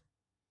Murray.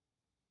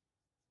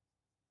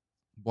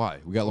 Why?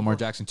 We got Lamar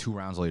Jackson 2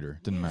 rounds later.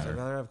 Didn't I'd matter.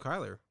 rather have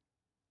Kyler.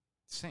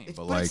 Same,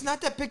 But but it's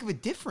not that big of a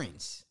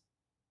difference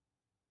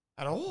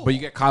at all. But you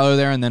get Kyler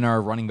there, and then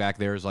our running back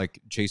there is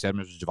like Chase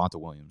Edmonds or Javonte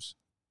Williams.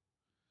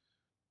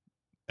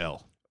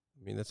 L.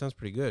 I mean, that sounds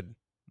pretty good.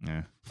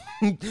 Yeah.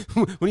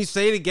 When you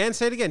say it again,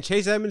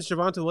 Chase Edmonds,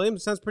 Javonte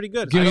Williams sounds pretty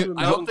good. I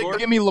don't think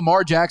give me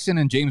Lamar Jackson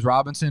and James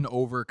Robinson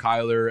over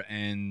Kyler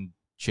and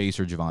Chase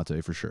or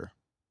Javonte for sure.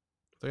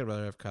 I think I'd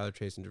rather have Kyler,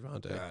 Chase, and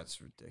Javonte.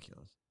 That's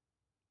ridiculous.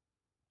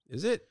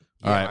 Is it?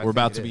 All right, I we're think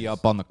about it to be is.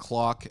 up on the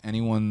clock.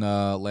 Anyone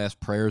last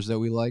prayers that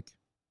we like?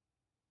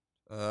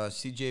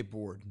 CJ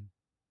Board.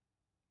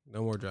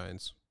 No more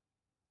Giants.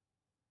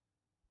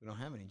 We don't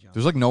have any Giants.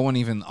 There's like no one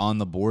even on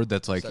the board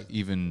that's like Except-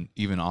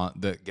 even on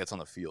that gets on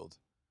the field.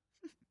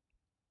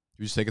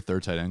 You just take a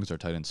third tight end because our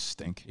tight ends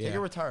stink. Take a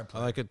retired I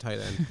player. like a tight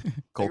end.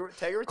 Cole,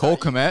 Take a retired- Cole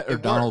Kmet or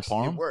It Donald works.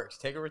 Parham? It works.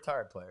 Take a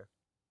retired player.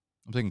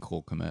 I'm taking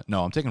Cole Kmet.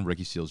 No, I'm taking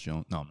Ricky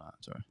Seals-Jones. No, I'm not.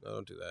 Sorry. No,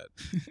 don't do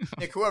that.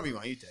 Nick, whoever you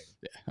want, you take him.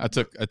 Yeah, I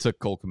took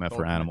Cole Kmet for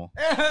Cole Kmet. Animal.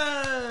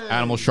 Hey!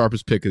 Animal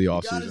sharpest pick of the He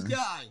got his offseason.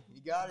 guy.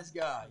 He got his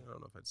guy. I don't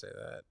know if I'd say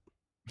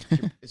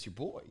that. It's your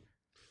boy.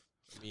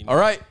 I mean, All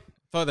right.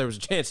 thought there was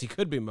a chance he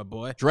could be my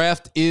boy.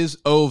 Draft is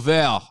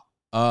over.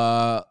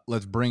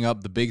 Let's bring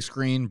up the big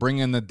screen. Bring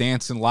in the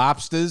dancing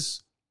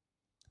lobsters.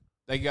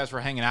 Thank you guys for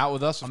hanging out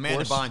with us. Of Amanda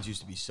course. Bonds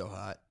used to be so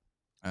hot.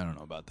 I don't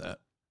know about that.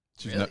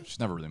 She's, Really? she's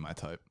never really my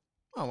type.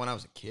 Oh, when I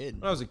was a kid.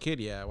 When I was a kid,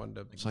 yeah, I wanted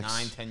to. It's like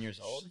 9-10 years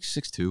old.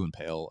 She's 6'2" and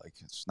pale. Like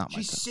it's not my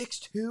She's type.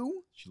 6'2"?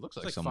 She looks It's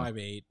like like someone.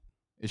 5'8".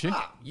 Is she?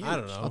 Ah, I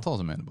don't know. How tall is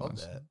Amanda Love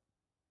Bonds? that.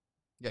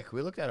 Yeah, can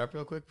we look that up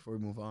real quick before we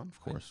move on? Of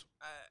course.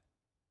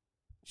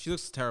 She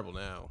looks terrible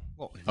now.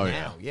 Well, Oh,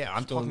 now, yeah. I'm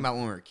She's talking going- about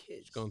when we were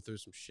kids. She's going through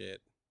some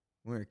shit.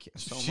 When we were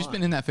kids. So She's am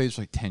been I. in that phase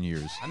for like 10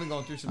 years. I've been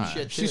going through some All right,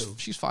 shit too.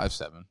 She's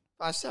 5'7".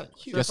 5'7".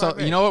 Huge. Guess how,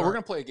 you know what? We're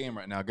gonna play a game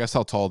right now. Guess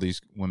how tall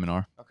these women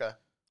are. Okay.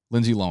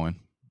 Lindsay Lohan,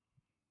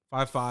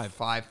 5'5".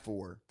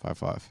 5'4".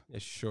 5'5".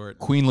 It's short.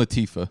 Queen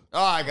Latifah,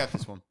 Oh, I got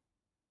this one.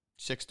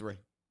 6'3".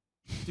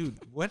 Dude,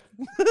 what?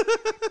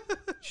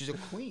 She's a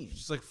queen.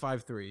 She's like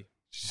 5'3".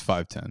 she's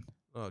 5'10".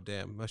 Oh,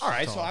 damn. All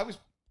right, so I was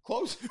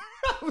close.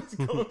 I was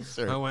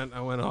closer. I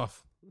went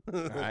off. All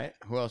right.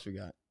 Who else we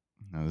got?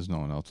 No, there's no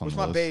one else on What's the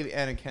my list. baby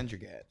Anna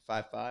Kendrick at?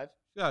 5'5"?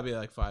 Gotta be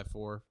like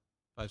 5'4",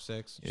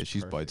 5'6". Yeah,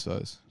 she's Perfect. bite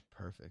size.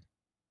 Perfect.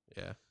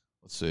 Yeah.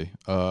 Let's see.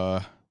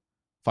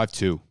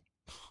 5'2".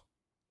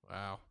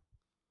 Wow.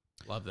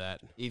 Love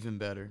that. Even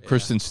better. Yeah.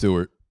 Kristen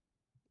Stewart,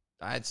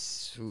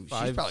 That's she's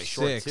 5'6". probably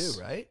short too,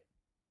 right?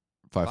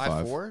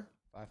 5'5". 5'4"?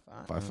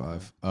 5'5".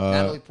 5'5".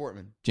 Natalie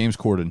Portman. James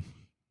Corden,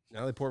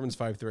 Natalie Portman's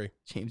 5'3".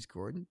 James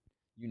Corden.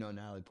 You know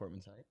Natalie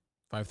Portman's height.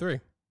 5'3".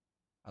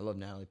 I love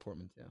Natalie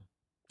Portman too.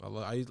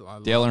 I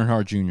Dale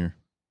Earnhardt Jr.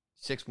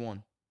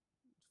 6'1".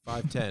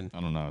 5'10". I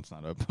don't know. It's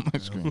not up on my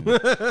screen.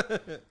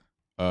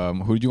 I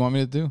Who do you want me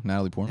to do?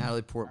 Natalie Portman.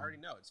 Natalie Portman.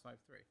 already know it's 5'3".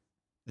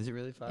 Is it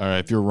really 5'? All right.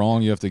 If you're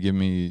wrong, you have to give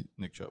me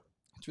Nick Chubb.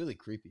 It's really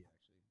creepy,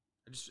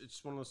 actually.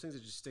 It's one of those things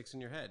that just sticks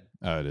in your head.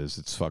 Oh, it is.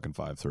 It's fucking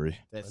 5'3".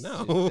 That's,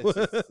 know.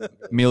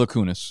 Mila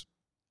Kunis.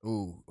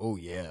 oh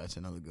yeah, that's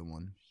another good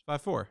one.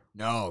 5'4".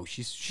 No,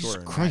 she's Jesus shorter.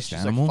 than that. Christ, she's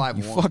animal! Like 5'1".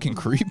 You fucking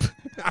creep.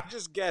 I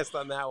just guessed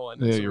on that one.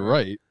 Yeah, you're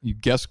right. You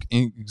guessed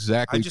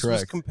exactly I just was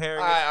correct. comparing.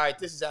 All right,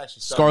 this is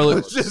actually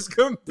Scarlet- starting to get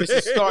a little- This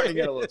is starting to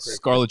get a little creepy.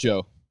 Scarlett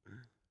Joe.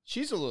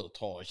 She's a little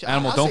taller.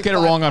 Animal. I'll Don't say get it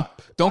wrong on.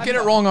 5'5". Don't get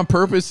it 5'5". wrong on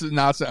purpose to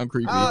not sound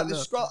creepy.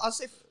 I'll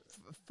say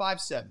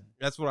 5'7".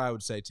 That's what I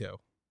would say too.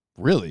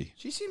 Really?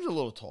 She seems a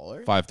little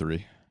taller.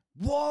 5'3".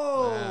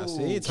 Whoa! Yeah,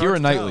 see, it's hard Keira to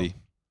Knightley.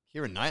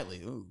 Keira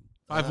Knightley. Ooh.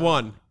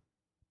 5'1".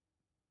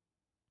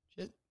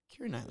 Shit.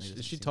 Keira Knightley. Is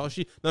doesn't she seem tall?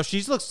 to-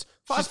 She's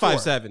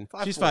 5'7".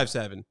 5'4". She's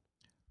 5'7".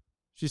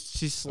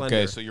 She's slender.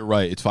 Okay, so you're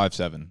right. It's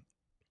 5'7",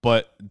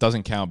 but it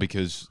doesn't count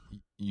because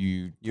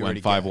you already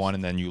went 5'1" guessed.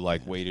 and then you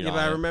like waited yeah, on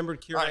but I it.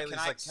 remembered Keira All right,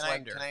 Knightley's like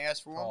slender. can I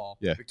ask for one? Tall.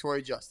 Yeah.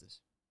 Victoria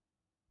Justice.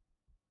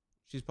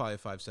 She's probably a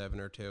 5'7"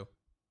 or 2.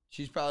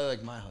 She's probably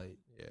like my height.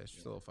 Yeah,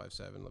 she's a little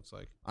 5'7", looks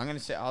like.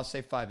 I'll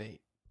say 5'8"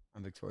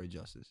 on Victoria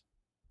Justice.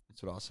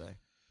 That's what I'll say.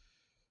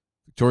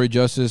 Victoria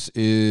Justice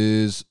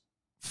is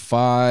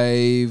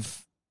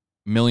 5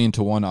 million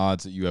to 1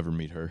 odds that you ever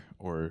meet her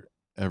or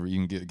ever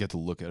you can get to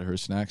look at her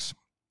snacks.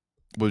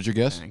 What was your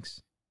guess?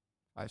 Thanks.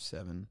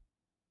 5'7".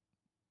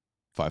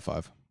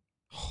 5'5".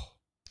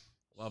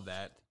 Love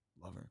that.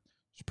 Love her.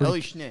 She's pretty.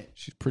 Ellie Schnitt.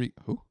 She's pretty.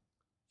 Who?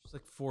 She's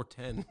like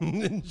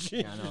 4'10".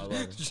 Yeah, I know, I love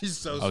her. She's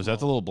so Oh, is that the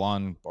small. little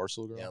blonde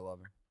Barcel girl? Yeah, I love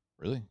her.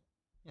 Really?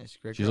 Yeah, she's a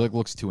great. She's girl. like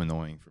looks too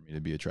annoying for me to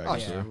be attracted Oh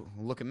to yeah. her.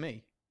 Well, look at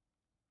me.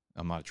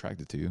 I'm not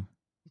attracted to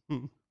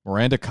you.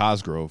 Miranda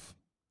Cosgrove.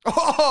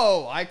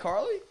 Oh,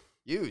 iCarly?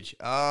 Huge.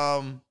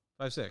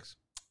 5'6".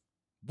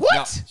 What?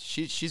 No,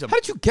 she's a. How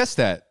did you guess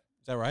that?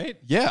 Is that right?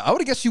 Yeah, I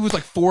would have guessed she was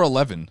like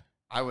 4'11".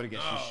 I would have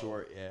guessed she's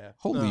short. Yeah.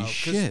 Holy No, 'cause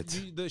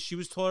shit! she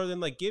was taller than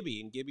like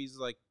Gibby, and Gibby's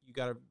like you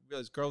gotta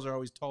realize girls are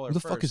always taller. Who the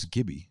first. fuck is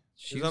Gibby?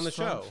 She was on the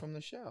from- show. From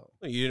the show.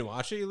 Wait, you didn't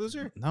watch it, you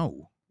loser?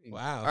 No.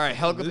 Wow. All right,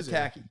 Helga Loser.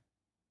 Pataki.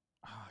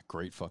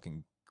 Great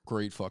fucking.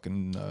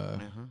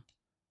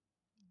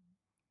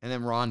 And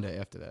then Rhonda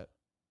after that.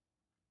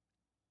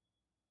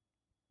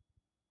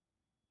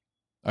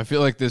 I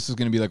feel like this is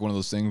going to be like one of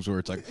those things where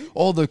it's like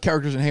all the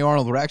characters in Hey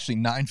Arnold were actually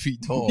 9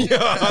 feet tall. Yeah,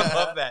 I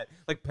love that.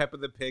 Like Peppa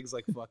the Pig's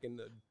like fucking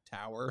the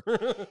tower.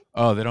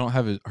 Oh, they don't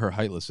have her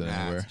height listed Nah,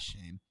 anywhere. that's a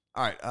shame.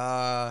 All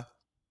right.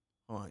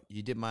 Hold on.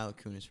 You did Mila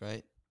Kunis,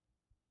 right?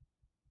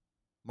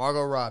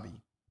 Margot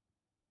Robbie.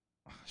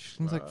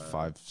 She's like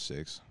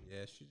 5'6",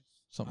 Yeah, she's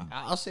something.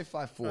 I'll say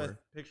 5'4".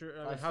 Picture.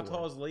 I mean, 5'4". how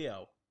tall is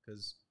Leo?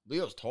 Because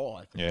Leo's tall,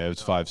 I think. Yeah, it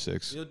was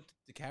 5'6". Leo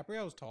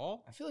DiCaprio is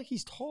tall. I feel like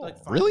he's tall. Like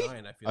Really?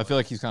 5'9", I feel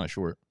like he's kind of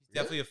short. he's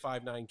definitely a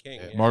 5'9" king.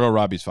 Yeah. Margot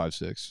Robbie's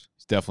 5'6".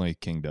 He's definitely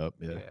kinged up.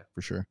 Yeah, Yeah.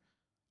 for sure.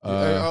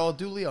 I'll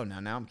do Leo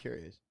now. Now I'm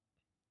curious.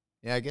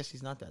 Yeah, I guess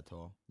he's not that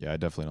tall. Yeah, I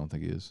definitely don't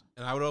think he is.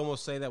 And I would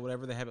almost say that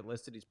whatever they have it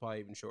listed, he's probably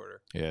even shorter.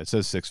 Yeah, it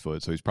says 6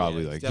 foot, so he's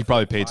probably he's like he definitely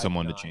probably paid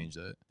someone to 5'9". change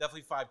that.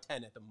 Definitely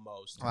 5'10" at the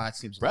most. Oh, that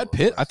seems. a Brad little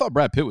Pitt? I aggressive. thought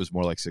Brad Pitt was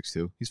more like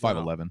 6'2". He's No.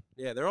 5'11".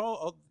 Yeah, they're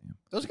all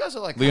Those guys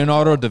are like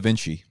Leonardo da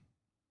Vinci.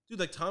 dude.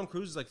 Like Tom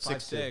Cruise is like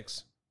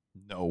 5'6".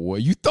 No way.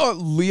 You thought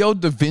Leo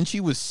da Vinci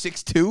was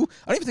 6'2"?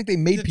 I don't even think they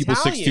made He's people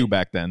 6'2" Italian.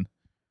 back then.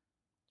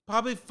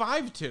 Probably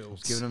 5'2".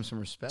 Just giving him some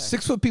respect.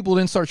 6 foot people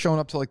didn't start showing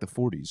up till like the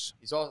 40s.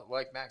 He's all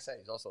like Max said.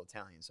 He's also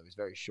Italian, so he's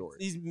very short.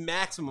 He's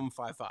maximum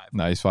 5'5".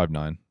 No, he's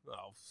 5'9". Oh,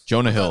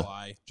 Jonah that's a Hill.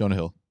 lie. Jonah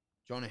Hill.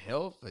 Jonah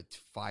Hill, like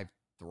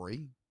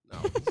 5'3". No,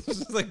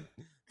 it's like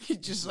He's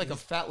just like a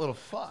fat little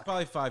fuck.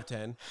 probably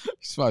 5'10".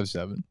 He's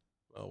 5'7".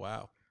 Oh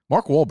wow,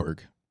 Mark Wahlberg.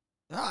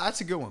 Ah,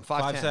 that's a good one.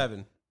 5'10".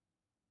 5'7".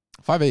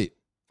 5'8".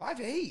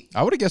 5'8".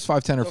 I would have guessed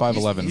 5'10" or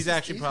 5'11". He's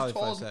actually probably as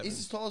tall 5'7". He's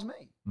as tall as me.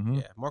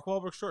 Mhm. Yeah, Mark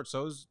Wahlberg's short.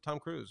 So is Tom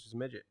Cruise. He's a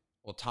midget.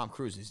 Well, Tom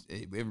Cruise is.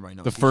 Everybody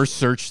knows The he's first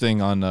short. search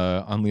thing on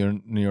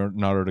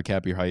Leonardo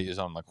DiCaprio height is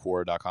on like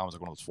Quora.com. It's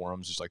like one of those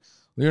forums. Just like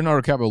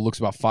Leonardo DiCaprio looks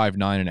about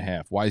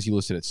 5'9.5". Why is he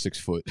listed at 6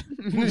 foot?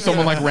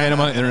 Someone like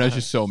random on the internet's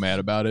just so mad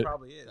about it.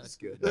 Probably is. That's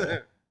good.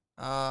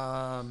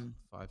 5'9".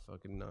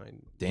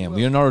 Damn,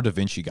 Leonardo da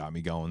Vinci got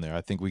me going there.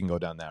 I think we can go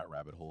down that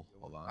rabbit hole.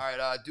 Hold on. All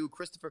right, do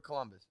Christopher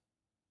Columbus.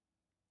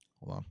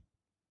 Hold on.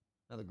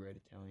 Another great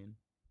Italian.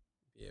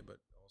 Yeah, but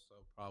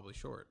also probably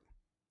short.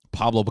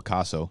 Pablo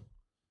Picasso.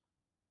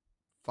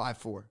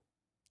 5'4".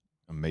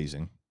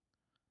 Amazing.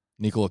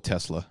 Nikola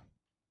Tesla.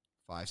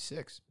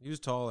 5'6". He was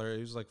taller.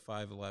 He was like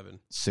 5'11".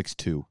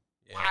 6'2".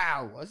 Yeah.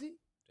 Wow, was he?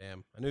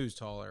 Damn, I knew he was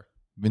taller.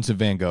 Vincent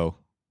van Gogh.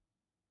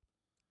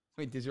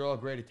 Wait, these are all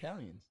great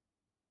Italians.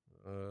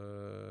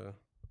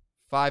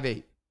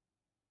 5'8".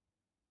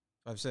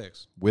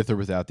 5'6". With or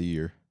without the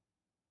ear.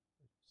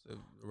 So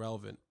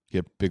irrelevant.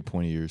 Get big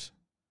pointy ears.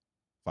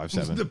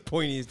 5'7". The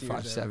pointiest.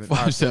 5'7".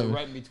 5'7".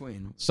 Right in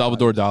between.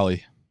 Salvador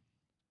Dali.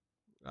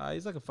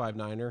 He's like a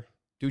 5'9".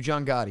 Do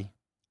John Gotti.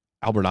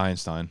 Albert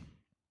Einstein.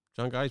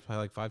 John Gotti's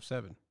probably like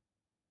 5'7".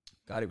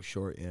 Gotti was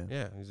short, yeah.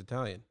 Yeah, he's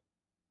Italian.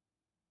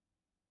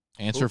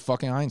 Answer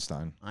fucking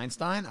Einstein.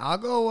 Einstein? I'll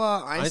go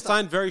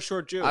Einstein, very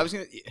short Jew. I was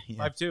going to...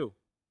 Yeah. 5'2".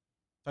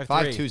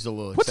 5'2's a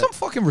little... Put some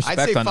fucking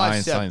respect say on 5'7".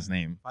 Einstein's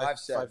name.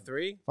 5'7".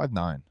 5'3".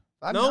 5'9".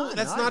 5'9", No,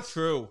 that's not nice.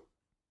 true.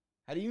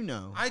 How do you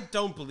know? I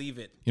don't believe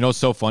it. You know what's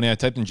so funny? I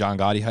typed in John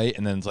Gotti height,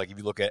 and then it's like if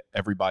you look at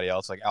everybody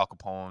else, like Al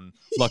Capone,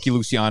 Lucky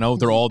Luciano,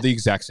 they're all the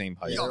exact same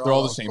height. Yeah, they're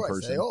all the of same course,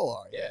 person. They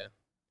all are. Yeah.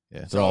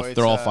 Yeah, So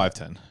they're all it's,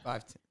 5'10".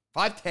 5'10".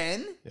 5'10"?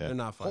 Yeah. They're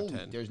not Holy,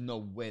 5'10". there's no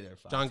way they're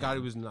 5'10". John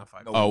Gotti was not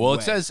 5'10". No. Oh well, way.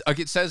 it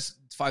says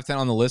 5'10"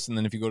 on the list, and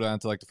then if you go down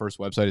to like the first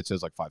website, it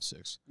says like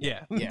 5'6".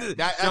 Yeah. Yeah,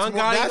 that's John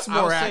more- Gotti, that's I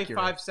would more say accurate.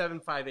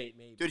 5'7", 5'8",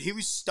 maybe. Dude, he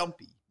was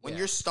stumpy. When Yeah.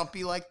 you're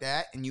stumpy like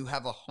that and you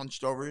have a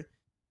hunched over...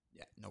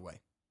 Yeah, no way.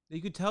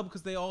 You could tell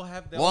because they all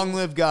have... Long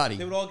live Gotti.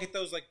 They would all get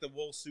those, like, the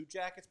wool suit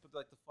jackets, but,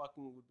 like, the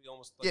fucking would be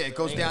almost... Like, Yeah, it their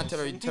goes down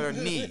to ankles. their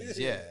knees,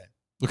 yeah.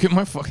 Look at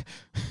my fucking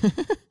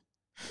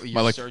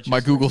my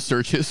Google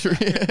search history.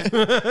 So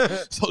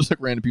it's like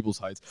random people's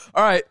heights.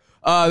 All right.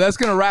 That's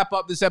going to wrap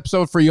up this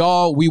episode for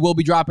y'all. We will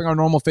be dropping our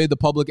normal Fade the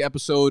Public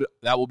episode.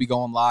 That will be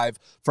going live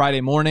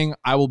Friday morning.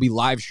 I will be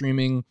live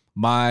streaming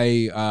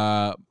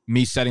my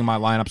me setting my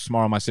lineups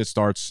tomorrow. My sit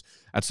starts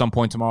at some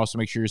point tomorrow, so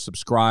make sure you're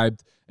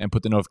subscribed and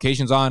put the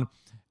notifications on.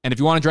 And if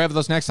you want to draft with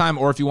us next time,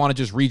 or if you want to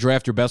just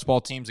redraft your best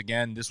ball teams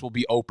again, this will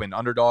be open.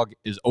 Underdog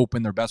is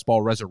open, their best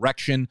ball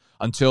resurrection,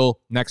 until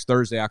next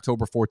Thursday,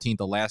 October 14th,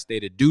 the last day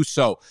to do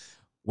so.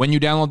 When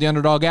you download the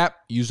Underdog app,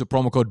 use the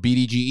promo code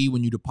BDGE.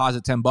 When you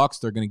deposit $10,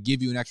 they're going to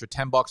give you an extra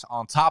 $10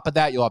 on top of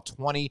that. You'll have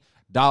 $20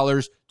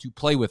 to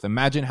play with.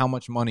 Imagine how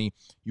much money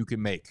you can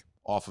make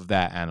off of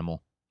that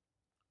animal.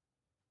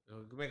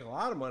 You could make a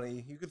lot of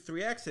money. You could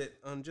 3X it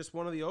on just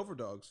one of the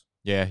overdogs.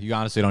 Yeah, you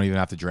honestly don't even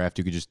have to draft.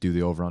 You could just do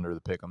the over-under the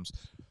pick'ems.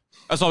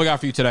 That's all we got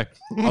for you today.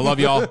 I love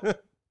y'all.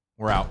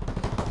 We're out.